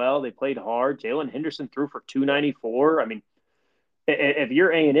played well. They played hard. Jalen Henderson threw for 294. I mean, if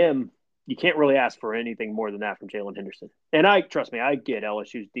you're A&M, you can't really ask for anything more than that from Jalen Henderson. And trust me, I get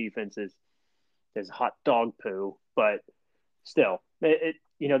LSU's defense is hot dog poo, but still,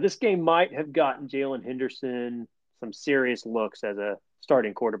 this game might have gotten Jalen Henderson some serious looks as a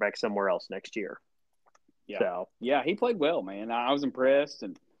starting quarterback somewhere else next year. Yeah. So Yeah, he played well, man. I was impressed,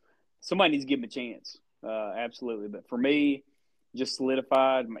 and somebody needs to give him a chance. Absolutely. But for me, just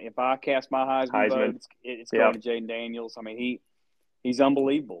solidified. If I cast my Heisman vote, Heisman. it's Yep. going to Jaden Daniels. I mean, he's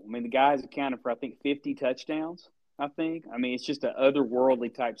unbelievable. I mean, the guy has accounted for, I think, 50 touchdowns, I think. I mean, it's just an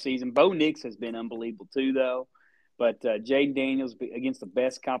otherworldly type season. Bo Nix has been unbelievable too, though. But Jaden Daniels, against the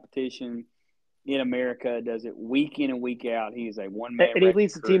best competition in America, does it week in and week out. He is a one-man And he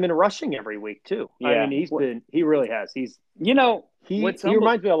leads the crew. team in rushing every week too. Yeah. I mean, he really has. He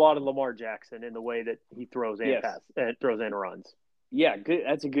reminds me a lot of Lamar Jackson in the way that he throws and throws and runs. Yeah, good.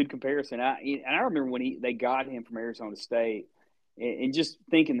 That's a good comparison. I remember when they got him from Arizona State, and just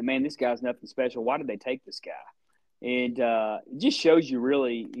thinking that, man, this guy's nothing special. Why did they take this guy? And it just shows you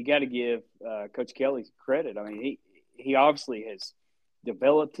really you got to give Coach Kelly credit. I mean, he obviously has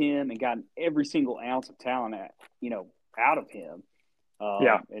developed him and gotten every single ounce of talent out of him.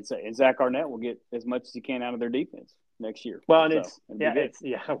 And Zach Arnett will get as much as he can out of their defense next year. Well, and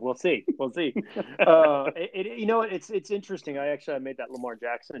we'll see. It's interesting. I made that Lamar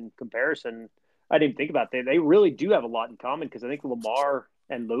Jackson comparison. I didn't think about that. They really do have a lot in common because I think Lamar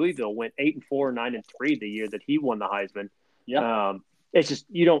and Louisville went 8-4, 9-3 the year that he won the Heisman. Yeah. It's just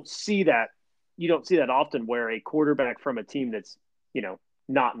you don't see that often where a quarterback from a team that's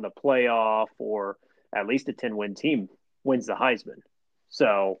not in the playoff or at least a 10-win team wins the Heisman.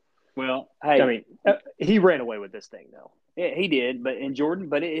 So, well, hey, I mean, he ran away with this thing though. Yeah, he did, but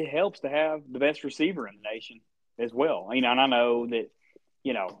it helps to have the best receiver in the nation as well. And I know that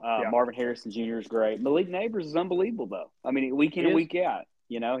Marvin Harrison Jr. is great. Malik Neighbors is unbelievable though. I mean, week in and week out.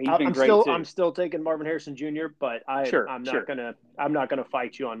 He's been great too. I'm still taking Marvin Harrison Jr., but I'm not gonna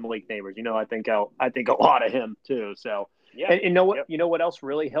fight you on Malik Neighbors. I think a lot of him too. So yeah, and you know what else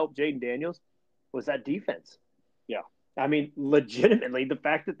really helped Jaden Daniels was that defense. Yeah, I mean, legitimately, the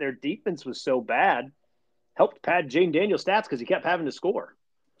fact that their defense was so bad helped pad Jaden Daniels' stats because he kept having to score.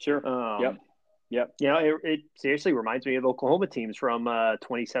 Sure. Yep. It seriously reminds me of Oklahoma teams from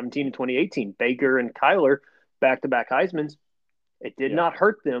 2017 and 2018. Baker and Kyler, back-to-back Heismans. It did not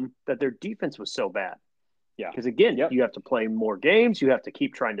hurt them that their defense was so bad. Yeah. Because, again, you have to play more games. You have to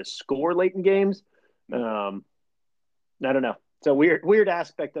keep trying to score late in games. I don't know. It's a weird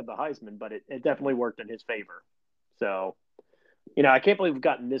aspect of the Heisman, but it definitely worked in his favor. So, I can't believe we've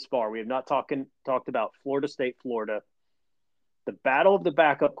gotten this far. We have not talked about Florida State, Florida, the battle of the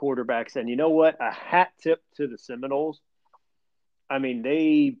backup quarterbacks. And you know what? A hat tip to the Seminoles. I mean,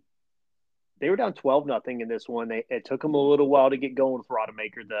 they were down 12-0 in this one. It took them a little while to get going with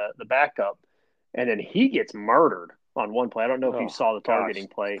Rodemaker, the backup. And then he gets murdered on one play. I don't know if you saw the targeting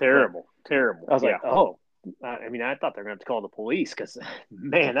play. Terrible. I was like, oh. I mean, I thought they were going to have to call the police because,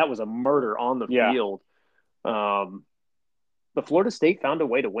 man, that was a murder on the field. But Florida State found a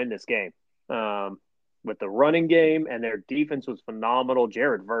way to win this game with the running game, and their defense was phenomenal.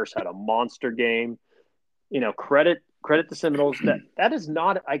 Jared Verse had a monster game. Credit the Seminoles. That is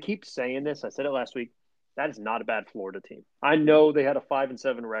not – I keep saying this. I said it last week. That is not a bad Florida team. I know they had a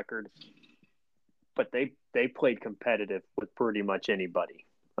 5-7 record, but they played competitive with pretty much anybody.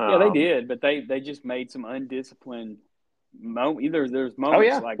 Yeah, they did, but they just made some undisciplined moments. Either there's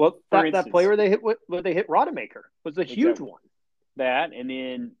moments like that play where they hit Rodemaker was a huge one. That, and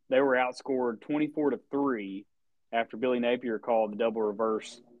then they were outscored 24-3 after Billy Napier called the double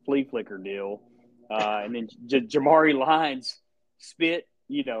reverse flea flicker deal, and then Jamari Lyons spit,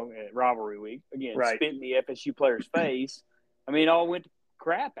 at rivalry week again, spit in the FSU player's face. I mean, it all went to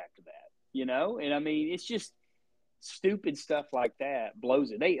crap after that, and I mean it's just. Stupid stuff like that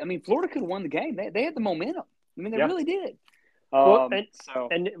blows it. Florida could have won the game. They had the momentum. I mean, they really did.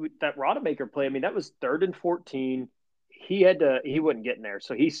 And that Rodemaker play, I mean, that was 3rd and 14. He wouldn't get in there.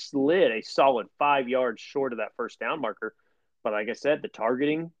 So he slid a solid 5 yards short of that first down marker. But like I said, the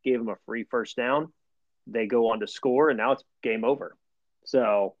targeting gave him a free first down. They go on to score, and now it's game over.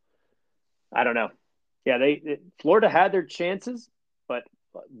 So I don't know. Yeah, Florida had their chances, but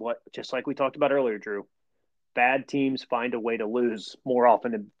just like we talked about earlier, Drew, bad teams find a way to lose more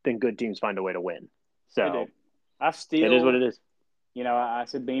often than good teams find a way to win. So it is what it is. I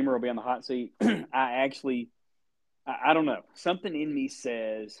said Beamer will be on the hot seat. I don't know. Something in me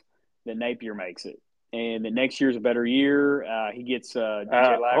says that Napier makes it, and that next year's a better year. He gets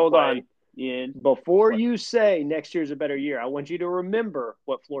DJ hold on. In. Before you say next year's a better year, I want you to remember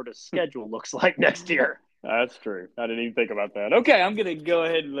what Florida's schedule looks like next year. That's true. I didn't even think about that. Okay, I'm going to go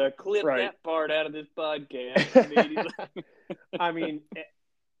ahead and clip that part out of this podcast. I mean,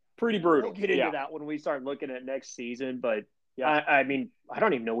 pretty brutal. We'll get into that when we start looking at next season. But, I mean, I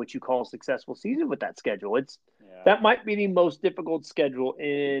don't even know what you call a successful season with that schedule. That might be the most difficult schedule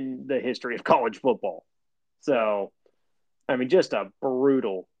in the history of college football. So, I mean, just a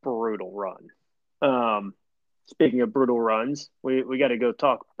brutal, brutal run. Speaking of brutal runs, we got to go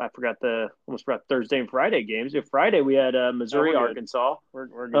talk. I almost forgot Thursday and Friday games. If Friday we had Missouri, Arkansas. We're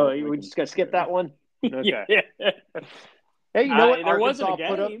good. Oh, we just got to skip that one. Okay. Yeah. Hey, you know what? There Arkansas wasn't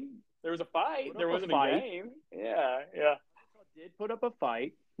a game. There was a fight. There wasn't a game. Yeah. Did put up a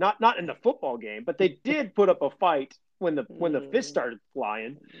fight. Not in the football game, but they did put up a fight when the fist started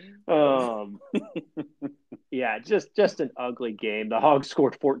flying. Yeah, just an ugly game. The Hogs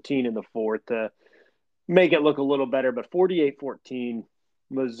scored 14 in the fourth to make it look a little better, but 48-14,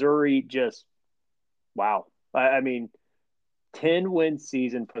 Missouri just wow. I mean, 10-win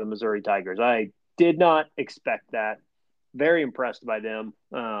season for the Missouri Tigers. I did not expect that. Very impressed by them.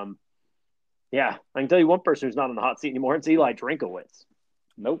 Yeah, I can tell you one person who's not on the hot seat anymore. It's Eli Drinkowitz.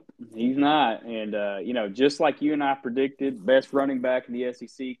 Nope, he's not. And, just like you and I predicted, best running back in the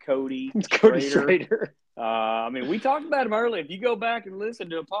SEC, Cody Schrader. We talked about him earlier. If you go back and listen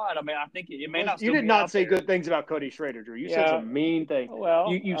to a pod, I think it may not. You did not say there. good things about Cody Schrader, Drew. You said some mean things.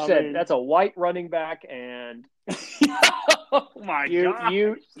 Well, you said that's a white running back, and oh my God,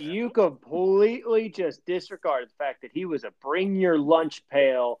 you completely just disregarded the fact that he was a bring your lunch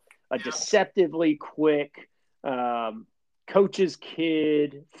pail, a deceptively quick coach's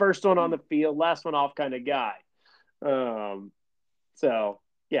kid, first one on the field, last one off kind of guy. So.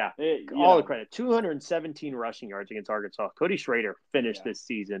 Yeah, all the credit. 217 rushing yards against Arkansas. Cody Schrader finished this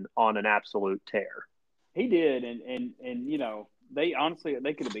season on an absolute tear. He did, and they honestly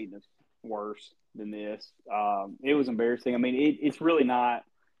could have beaten us worse than this. It was embarrassing. I mean, it's really not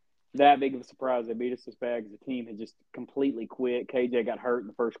that big of a surprise they beat us this bad because the team had just completely quit. KJ got hurt in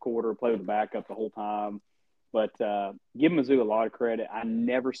the first quarter, played with the backup the whole time. But give Mizzou a lot of credit. I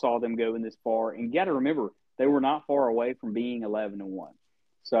never saw them going this far. And you got to remember, they were not far away from being 11-1.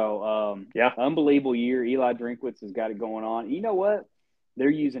 So, unbelievable year. Eli Drinkwitz has got it going on. You know what? They're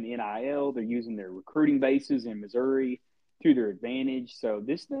using NIL. They're using their recruiting bases in Missouri to their advantage. So,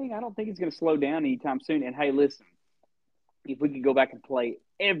 this thing, I don't think it's going to slow down anytime soon. And, hey, listen, if we could go back and play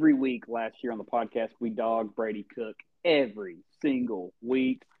every week last year on the podcast, we dogged Brady Cook every single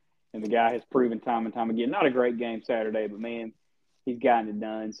week. And the guy has proven time and time again. Not a great game Saturday, but, man, he's gotten it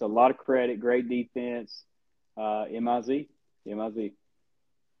done. So, a lot of credit, great defense. MIZ.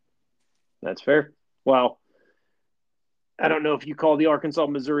 That's fair. Well, I don't know if you call the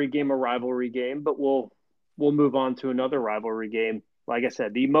Arkansas-Missouri game a rivalry game, but we'll move on to another rivalry game. Like I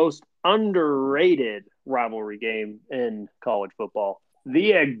said, the most underrated rivalry game in college football,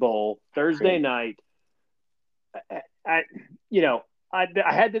 the Egg Bowl, Thursday night. I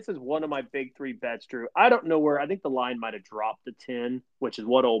had this as one of my big three bets, Drew. I don't know where. I think the line might have dropped to 10, which is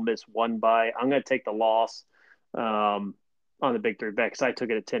what Ole Miss won by. I'm going to take the loss on the big three bet because I took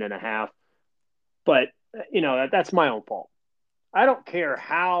it at 10.5. But, that's my own fault. I don't care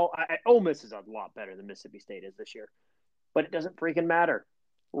how – Ole Miss is a lot better than Mississippi State is this year. But it doesn't freaking matter.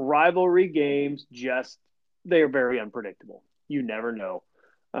 Rivalry games they are very unpredictable. You never know.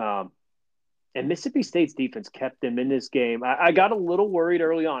 And Mississippi State's defense kept them in this game. I got a little worried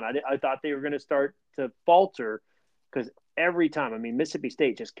early on. I thought they were going to start to falter because every time – Mississippi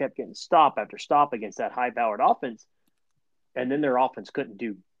State just kept getting stop after stop against that high-powered offense. And then their offense couldn't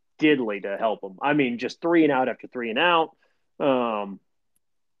do diddly to help them. Just 3 and out after 3 and out.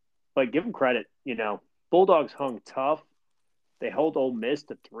 But give them credit. Bulldogs hung tough. They held Ole Miss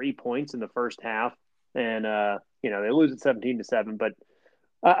to 3 points in the first half. And, they lose at 17-7. But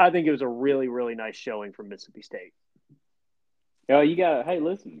I think it was a really, really nice showing from Mississippi State. You got – hey,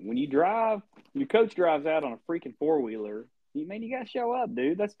 listen, when you drive, your coach drives out on a freaking four-wheeler, you got to show up,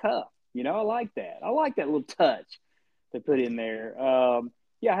 dude. That's tough. I like that. I like that little touch they put in there.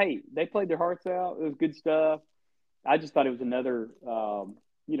 Hey, they played their hearts out. It was good stuff. I just thought it was another,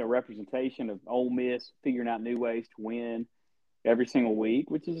 representation of Ole Miss figuring out new ways to win every single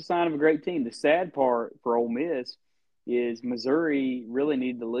week, which is a sign of a great team. The sad part for Ole Miss is Missouri really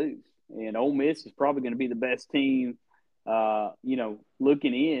needed to lose. And Ole Miss is probably going to be the best team,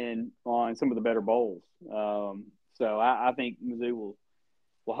 looking in on some of the better bowls. So I think Mizzou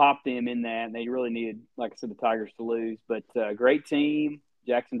will hop them in that. And they really needed, like I said, the Tigers to lose. But great team.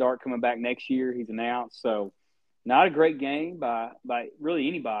 Jackson Dart coming back next year, he's announced. So not a great game by really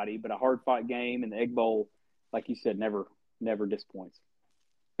anybody, but a hard-fought game. And the Egg Bowl, like you said, never disappoints.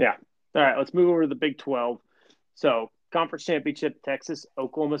 Yeah. All right, let's move over to the Big 12. So conference championship, Texas,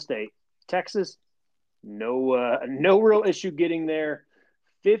 Oklahoma State. Texas, no real issue getting there.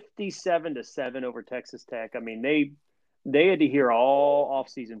 57-7 over Texas Tech. They had to hear all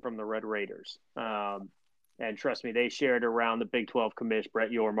offseason from the Red Raiders. And trust me, they shared around the Big 12 commish, Brett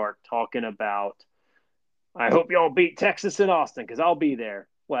Yormark, talking about I hope y'all beat Texas in Austin because I'll be there.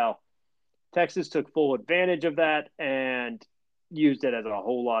 Well, Texas took full advantage of that and used it as a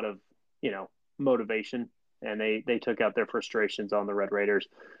whole lot of, motivation, and they took out their frustrations on the Red Raiders.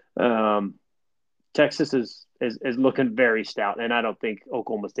 Um, Texas is looking very stout, and I don't think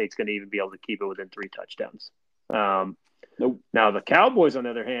Oklahoma State's going to even be able to keep it within 3 touchdowns. Nope. Now the Cowboys, on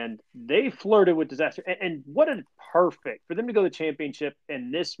the other hand, they flirted with disaster, and what a perfect for them to go to the championship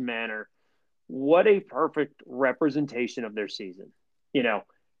in this manner. What a perfect representation of their season.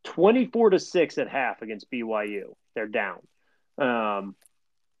 24-6 at half against BYU. They're down. And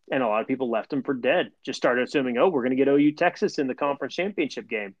a lot of people left them for dead. Just started assuming, we're going to get OU Texas in the conference championship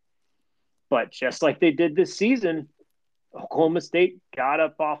game. But just like they did this season, Oklahoma State got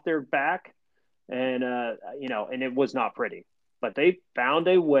up off their back, and and it was not pretty. But they found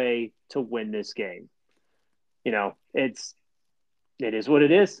a way to win this game. It is what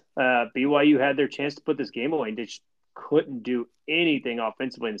it is. BYU had their chance to put this game away and they just couldn't do anything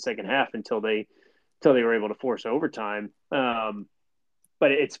offensively in the second half until they were able to force overtime.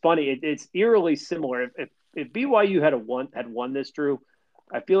 But it's funny. It's eerily similar. If BYU had won this, Drew,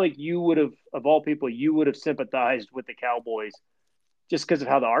 I feel like you would have, of all people, you would have sympathized with the Cowboys just because of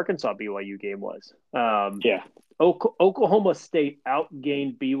how the Arkansas BYU game was. Yeah. Oklahoma State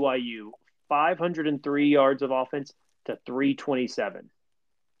outgained BYU 503 yards of offense to 327.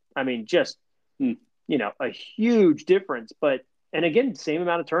 I mean, just, a huge difference. And again, same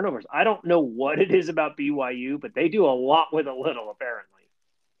amount of turnovers. I don't know what it is about BYU, but they do a lot with a little, apparently.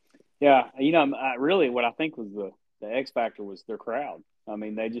 Yeah. Really what I think was the X factor was their crowd. I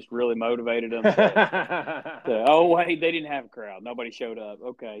mean, they just really motivated them. Wait, they didn't have a crowd. Nobody showed up.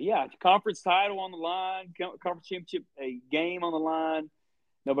 Okay. Yeah. Conference title on the line, conference championship, a game on the line.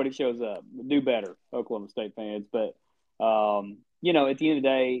 Nobody shows up. Do better, Oklahoma State fans. But, at the end of the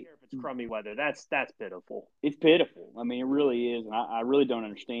day, if it's crummy weather, that's pitiful. It's pitiful. I mean, it really is. And I really don't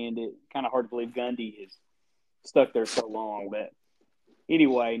understand it. Kind of hard to believe Gundy has stuck there so long. But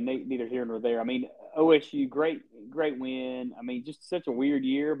anyway, neither here nor there. I mean, OSU, great win. I mean, just such a weird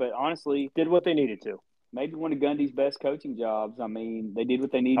year, but honestly, did what they needed to. Maybe one of Gundy's best coaching jobs. I mean, they did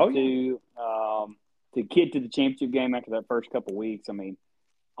what they needed to get to the championship game after that first couple weeks. I mean,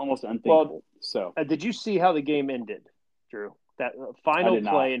 almost unthinkable. Did you see how the game ended, Drew? That final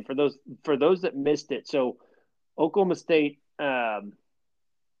play, and for those that missed it, so Oklahoma State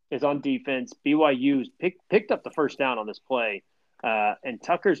is on defense. BYU's picked up the first down on this play, and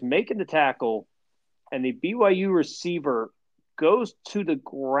Tucker's making the tackle, and the BYU receiver goes to the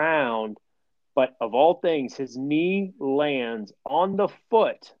ground, but of all things, his knee lands on the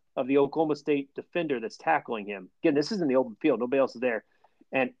foot of the Oklahoma State defender that's tackling him. Again, this is in the open field. Nobody else is there.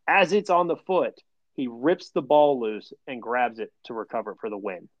 And as it's on the foot, he rips the ball loose and grabs it to recover for the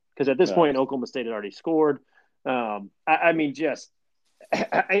win. Because at this point, Oklahoma State had already scored. It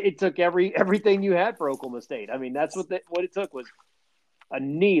took everything you had for Oklahoma State. I mean, that's what it took was a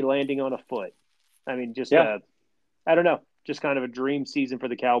knee landing on a foot. I mean, I don't know, just kind of a dream season for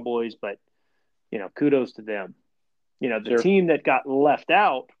the Cowboys, but, kudos to them. The team that got left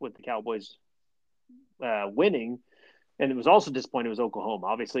out with the Cowboys winning, and it was also disappointing, was Oklahoma.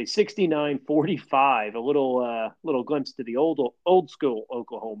 Obviously, 69-45, a little glimpse to the old school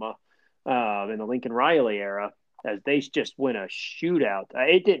Oklahoma in the Lincoln Riley era, as they just win a shootout.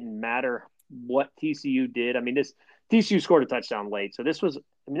 It didn't matter what TCU did. I mean, TCU scored a touchdown late. So that's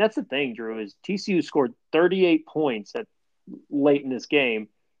the thing, Drew, is TCU scored 38 points late in this game,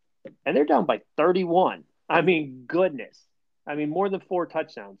 and they're down by 31. I mean, goodness. I mean, more than 4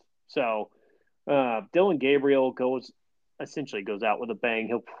 touchdowns. So Dylan Gabriel essentially goes out with a bang.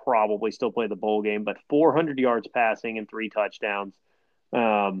 He'll probably still play the bowl game, but 400 yards passing and 3 touchdowns.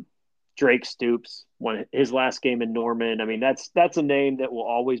 Drake Stoops won his last game in Norman. I mean, that's a name that will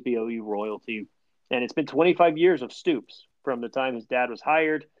always be OU royalty. And it's been 25 years of Stoops from the time his dad was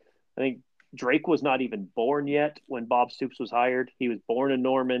hired. I think Drake was not even born yet when Bob Stoops was hired. He was born in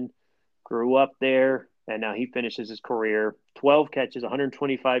Norman, grew up there, and now he finishes his career. 12 catches,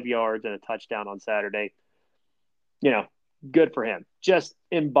 125 yards, and a touchdown on Saturday. Good for him. Just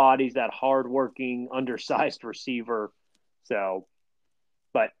embodies that hardworking, undersized receiver. So,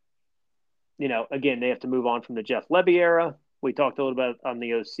 but, again, they have to move on from the Jeff Lebby era. We talked a little bit on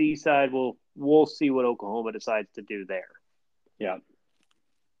the OC side. We'll see what Oklahoma decides to do there. Yeah.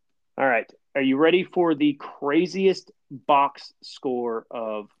 All right. Are you ready for the craziest box score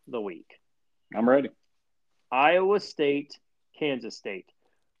of the week? I'm ready. Iowa State, Kansas State.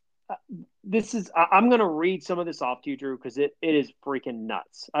 I'm going to read some of this off to you, Drew, because it is freaking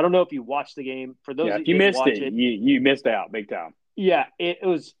nuts. I don't know if you watched the game. For those if you missed it, you missed out big time. Yeah, it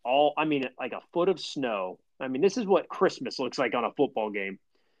was all, I mean, like a foot of snow. I mean, this is what Christmas looks like on a football game.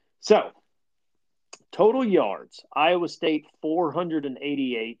 So, total yards Iowa State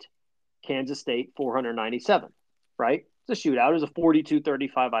 488, Kansas State 497, right? It's a shootout. It was a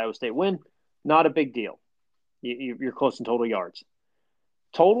 42-35 Iowa State win. Not a big deal. You're close in total yards.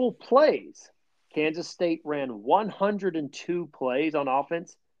 Total plays. Kansas State ran 102 plays on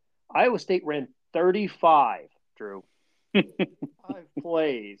offense. Iowa State ran 35, Drew. 5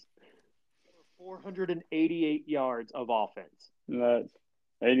 plays for 488 yards of offense. That's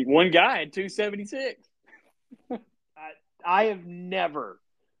one guy had 276. I have never,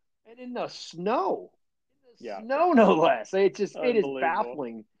 and in the snow, Yeah. snow no less. It is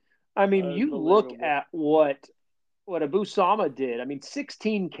baffling. I mean, you look at what Abu Sama did. I mean,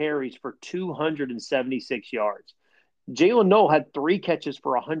 16 carries for 276 yards. Jalen Noel had 3 catches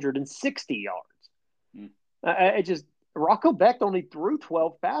for 160 yards. It just Rocco Becht only threw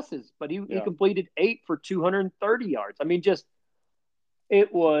 12 passes, but he completed 8 for 230 yards. I mean,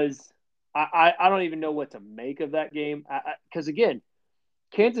 it was. I don't even know what to make of that game because again,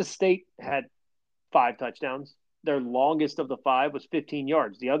 Kansas State had 5 touchdowns. Their longest of the 5 was 15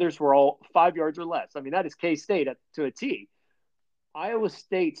 yards. The others were all 5 yards or less. I mean, that is K-State to a T. Iowa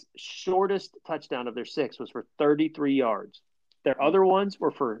State's shortest touchdown of their 6 was for 33 yards. Their other ones were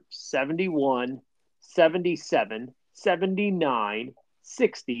for 71, 77, 79,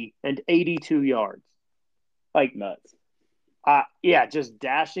 60, and 82 yards. Like nuts. Just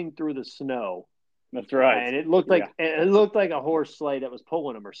dashing through the snow. That's right. And it looked like a horse sleigh that was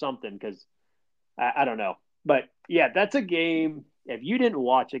pulling them or something because I don't know. But yeah, that's a game. If you didn't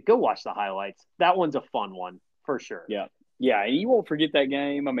watch it, go watch the highlights. That one's a fun one for sure. Yeah. Yeah, and you won't forget that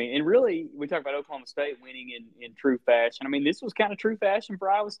game. I mean, and really, we talk about Oklahoma State winning in true fashion. I mean, this was kind of true fashion for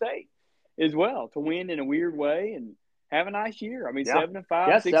Iowa State as well, to win in a weird way and have a nice year. I mean, 7-5,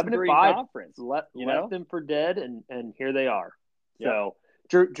 6-3 conference. Left them for dead, and here they are. Yep. So,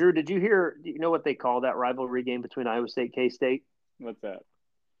 Drew, did you hear? Do you know what they call that rivalry game between Iowa State and K-State? What's that?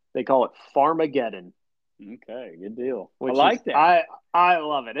 They call it Farmageddon. Okay, good deal. I like that. I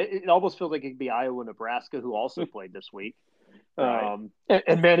love it. It almost feels like it could be Iowa, Nebraska, who also played this week. Right.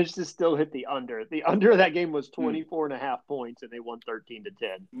 And managed to still hit the under. The under of that game was 24.5 points, and they won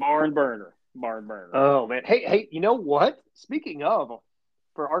 13-10. Barn burner. Oh man, hey, you know what? Speaking of,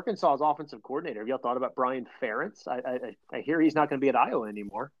 for Arkansas's offensive coordinator, have y'all thought about Brian Ferentz? I hear he's not going to be at Iowa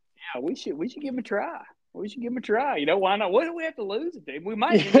anymore. Yeah, we should give him a try. You know, why not? What do we have to lose to him? We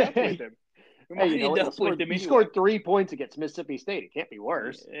might end up with him. You scored 3 points against Mississippi State. It can't be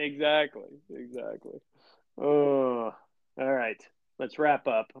worse. Exactly. All right. Let's wrap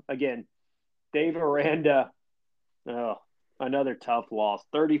up. Again, Dave Aranda, another tough loss,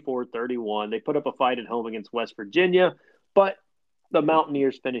 34-31. They put up a fight at home against West Virginia, but the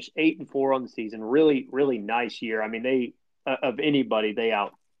Mountaineers finished 8-4 on the season. Really, really nice year. I mean, they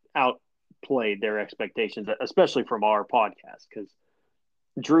outplayed their expectations, especially from our podcast, because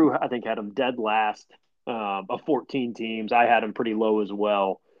Drew, I think, had them dead last of 14 teams. I had them pretty low as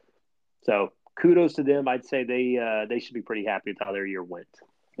well. So kudos to them. I'd say they should be pretty happy with how their year went.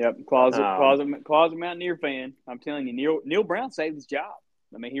 Yep, closet Mountaineer fan. I'm telling you, Neil Brown saved his job.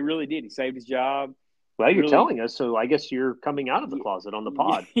 I mean, he really did. He saved his job. Well, you're telling us, so I guess you're coming out of the closet on the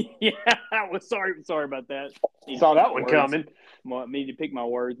pod. Yeah, I was sorry about that. Saw that one coming. Need to pick my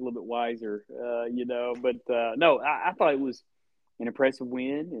words a little bit wiser, But no, I thought it was an impressive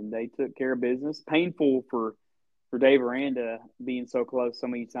win, and they took care of business. Painful for Dave Aranda being so close so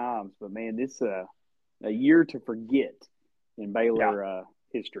many times, but man, this a year to forget in Baylor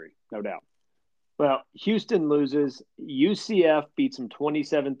history, no doubt. Well, Houston loses. UCF beats them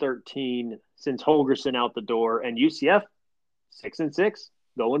 27-13, sends Holgerson out the door, and UCF 6-6,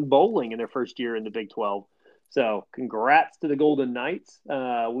 going bowling in their first year in the Big 12. So, congrats to the Golden Knights.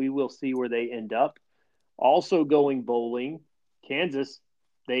 We will see where they end up. Also going bowling, Kansas.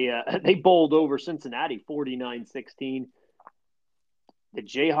 They bowled over Cincinnati 49-16. The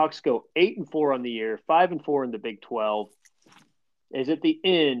Jayhawks go 8-4 on the year, 5-4 in the Big 12. Is it the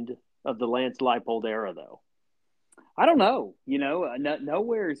end of the Lance Leipold era, though? I don't know.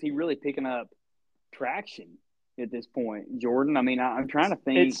 Nowhere is he really picking up traction at this point, Jordan. I mean, I'm trying to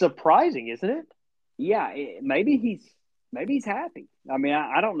think. It's surprising, isn't it? Yeah, maybe he's happy. I mean,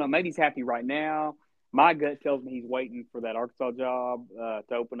 I don't know. Maybe he's happy right now. My gut tells me he's waiting for that Arkansas job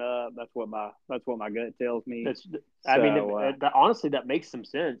to open up. That's what my gut tells me. Honestly, that makes some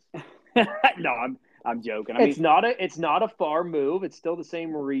sense. No, I'm joking. It's not a far move. It's still the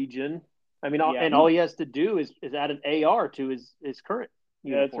same region. I mean, and all he has to do is add an AR to his current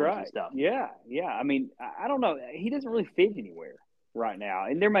uniforms and stuff. Yeah. I mean, I don't know. He doesn't really fit anywhere. right now.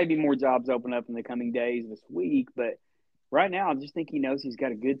 And there may be more jobs open up in the coming days this week, but right now I just think he knows he's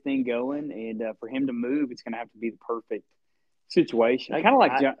got a good thing going, and for him to move, it's going to have to be the perfect situation. Kind of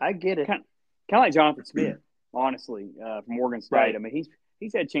like I get it. Kind of like Jonathan Smith, honestly, from Oregon State. Right. I mean,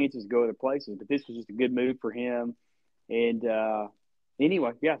 he's had chances to go other places, but this was just a good move for him. And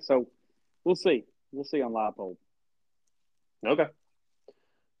anyway, yeah. So we'll see. We'll see on Leipold. Okay.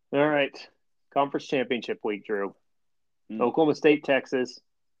 All right. Conference championship week, Drew. Mm. Oklahoma State, Texas,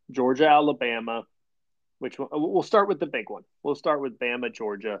 Georgia, Alabama. Which one? We'll start with the big one. We'll start with Bama,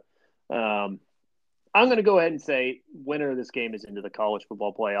 Georgia. I'm going to go ahead and say winner of this game is into the college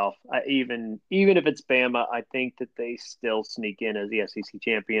football playoff. Even if it's Bama, I think that they still sneak in as the SEC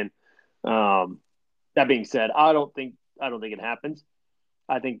champion. That being said, I don't think it happens.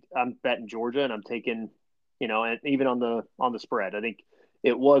 I think I'm betting Georgia, and I'm taking, and even on the spread, I think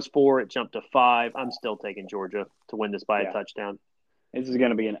it was 4, it jumped to 5. I'm still taking Georgia to win this by a touchdown. This is going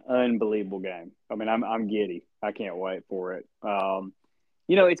to be an unbelievable game. I mean, I'm giddy. I can't wait for it.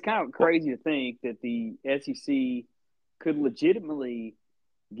 It's kind of crazy to think that the SEC could legitimately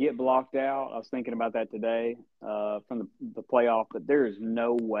get blocked out. I was thinking about that today from the playoff, but there is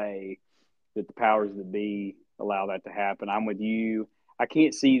no way that the powers that be allow that to happen. I'm with you. I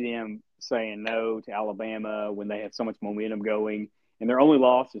can't see them saying no to Alabama when they have so much momentum going, and their only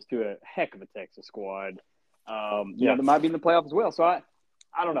loss is to a heck of a Texas squad. That might be in the playoff as well. So I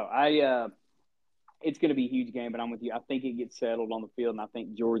don't know. It's going to be a huge game, but I'm with you. I think it gets settled on the field, and I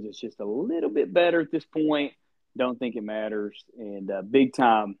think Georgia's just a little bit better at this point. Don't think it matters. And big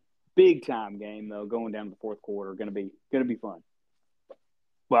time game though, going down to the fourth quarter, going to be fun.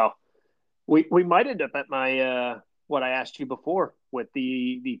 Well, we might end up at my what I asked you before with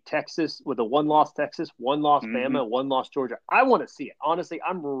the Texas, with a 1-loss Texas, 1-loss Bama, 1-loss Georgia. I want to see it. Honestly,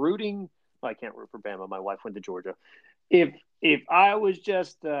 I'm rooting. Well, I can't root for Bama. My wife went to Georgia. If I was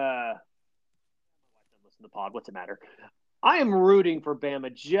just my wife doesn't listen to the pod, what's the matter? I am rooting for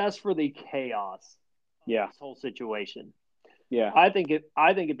Bama just for the chaos of this whole situation. Yeah. I think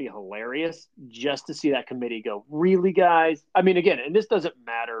it'd be hilarious just to see that committee go, really, guys? I mean, again, and this doesn't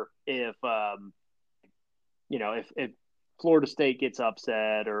matter if if Florida State gets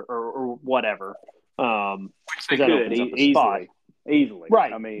upset or whatever. Because that opens up a spot. Easily.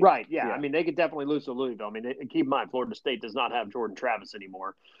 Right. I mean, right. Yeah. I mean, they could definitely lose to Louisville. I mean, keep in mind, Florida State does not have Jordan Travis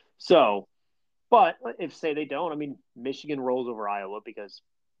anymore. So, but if say they don't, I mean, Michigan rolls over Iowa because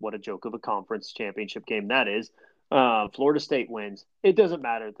what a joke of a conference championship game that is. Florida State wins. It doesn't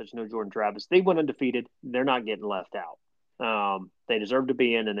matter if there's no Jordan Travis. They went undefeated. They're not getting left out. They deserve to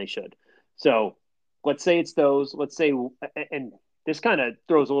be in, and they should. So let's say it's those. Let's say, and this kind of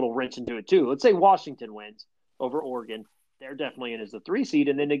throws a little wrench into it too. Let's say Washington wins over Oregon. They're definitely in as the 3 seed,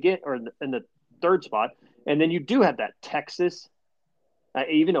 and then again, or in the 3rd spot. And then you do have that Texas,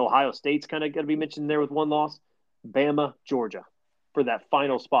 even Ohio State's kind of going to be mentioned there with 1 loss. Bama, Georgia, for that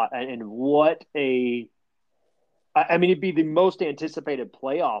final spot. And what it'd be the most anticipated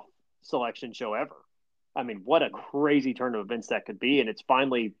playoff selection show ever. I mean, what a crazy turn of events that could be, and it's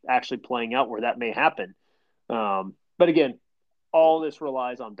finally actually playing out where that may happen. But again, all this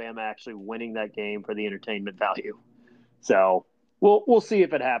relies on Bama actually winning that game for the entertainment value. So we'll see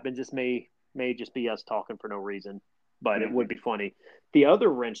if it happens. This may just be us talking for no reason, but it would be funny. The other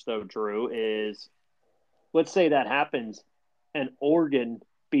wrench, though, Drew, is let's say that happens and Oregon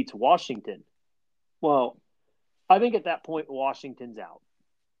beats Washington. Well, I think at that point Washington's out.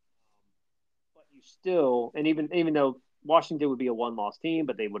 But you still, and even though Washington would be a 1-loss team,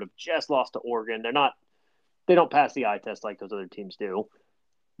 but they would have just lost to Oregon. They don't pass the eye test like those other teams do.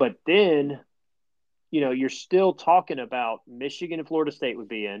 But then you're still talking about Michigan and Florida State would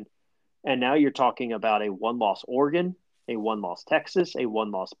be in, and now you're talking about a 1-loss Oregon, a 1-loss Texas, a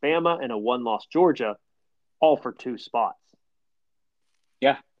 1-loss Bama, and a 1-loss Georgia, all for 2 spots.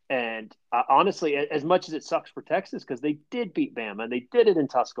 Yeah. And honestly, as much as it sucks for Texas because they did beat Bama, and they did it in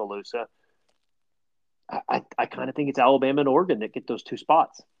Tuscaloosa, I kind of think it's Alabama and Oregon that get those 2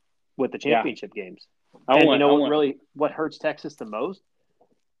 spots with the championship games. What hurts Texas the most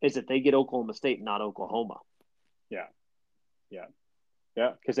is that they get Oklahoma State, not Oklahoma. Yeah.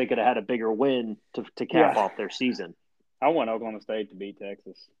 Because they could have had a bigger win to cap off their season. I want Oklahoma State to beat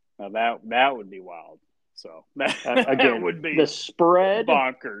Texas. Now that would be wild. So again, that would be the spread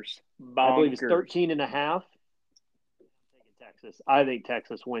bonkers. I believe it's 13.5. I'm taking Texas. I think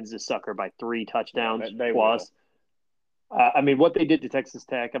Texas wins this sucker by 3 touchdowns plus. What they did to Texas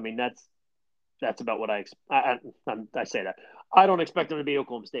Tech. I mean, that's about what I say that. I don't expect them to beat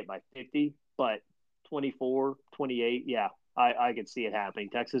Oklahoma State by 50, but 24, 28, yeah, I could see it happening.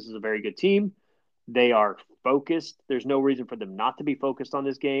 Texas is a very good team. They are focused. There's no reason for them not to be focused on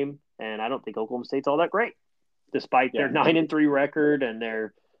this game, and I don't think Oklahoma State's all that great, despite their 9-3 record and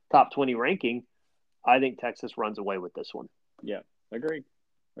their top 20 ranking. I think Texas runs away with this one. Yeah, agreed.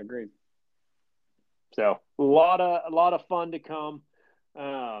 So a lot of fun to come.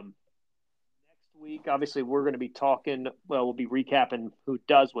 Next week, obviously, we're going to be talking. Well, we'll be recapping who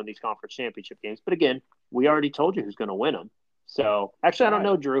does win these conference championship games. But again, we already told you who's going to win them. So actually, I don't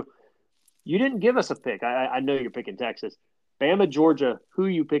know, Drew. You didn't give us a pick. I know you're picking Texas. Bama, Georgia, who are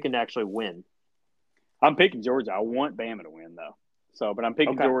you picking to actually win? I'm picking Georgia. I want Bama to win, though. But I'm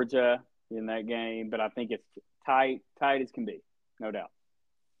picking Georgia in that game. But I think it's tight as can be, no doubt.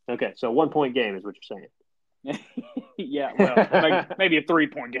 Okay, so 1-point game is what you're saying. Yeah, well, maybe a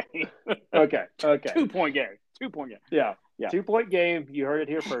 3-point game. Okay. 2-point game. 2-point game. Yeah. 2-point game. You heard it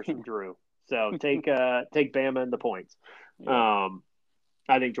here first from Drew. So take Bama and the points. Yeah.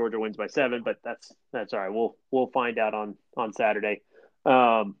 I think Georgia wins by 7, but that's all right. We'll find out on Saturday.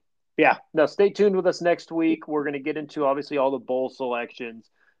 Now stay tuned with us next week. We're going to get into obviously all the bowl selections,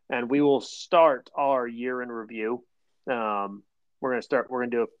 and we will start our year in review. We're going to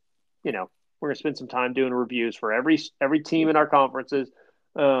do we're going to spend some time doing reviews for every team in our conferences.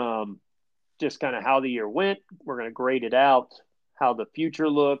 Just kind of how the year went. We're going to grade it out, how the future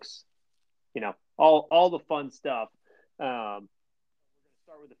looks, all the fun stuff. Start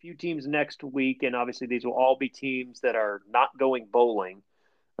with a few teams next week, and obviously these will all be teams that are not going bowling.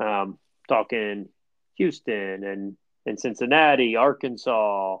 Talking Houston and Cincinnati,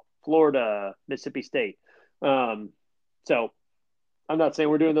 Arkansas, Florida, Mississippi State. So I'm not saying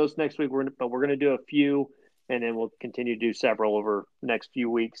we're doing those next week, but we're going to do a few, and then we'll continue to do several over the next few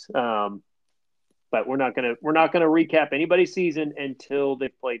weeks. But we're not going to recap anybody's season until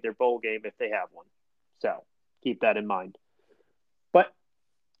they've played their bowl game if they have one. So keep that in mind. But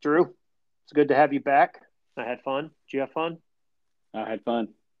Drew, it's good to have you back. I had fun. Did you have fun? I had fun.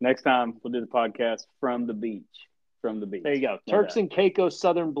 Next time we'll do the podcast from the beach. There you go. Turks and Caicos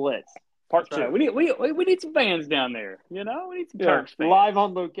Southern Blitz. Part 2. Right. We need some fans down there. We need some Turks fans. Live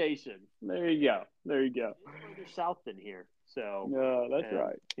on location. There you go. Further south than here. So that's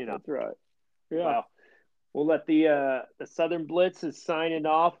right. That's right. Yeah. Well, we'll let the Southern Blitz is signing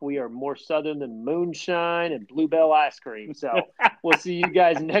off. We are more southern than moonshine and Bluebell ice cream. So we'll see you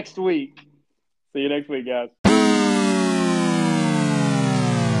guys next week. See you next week, guys.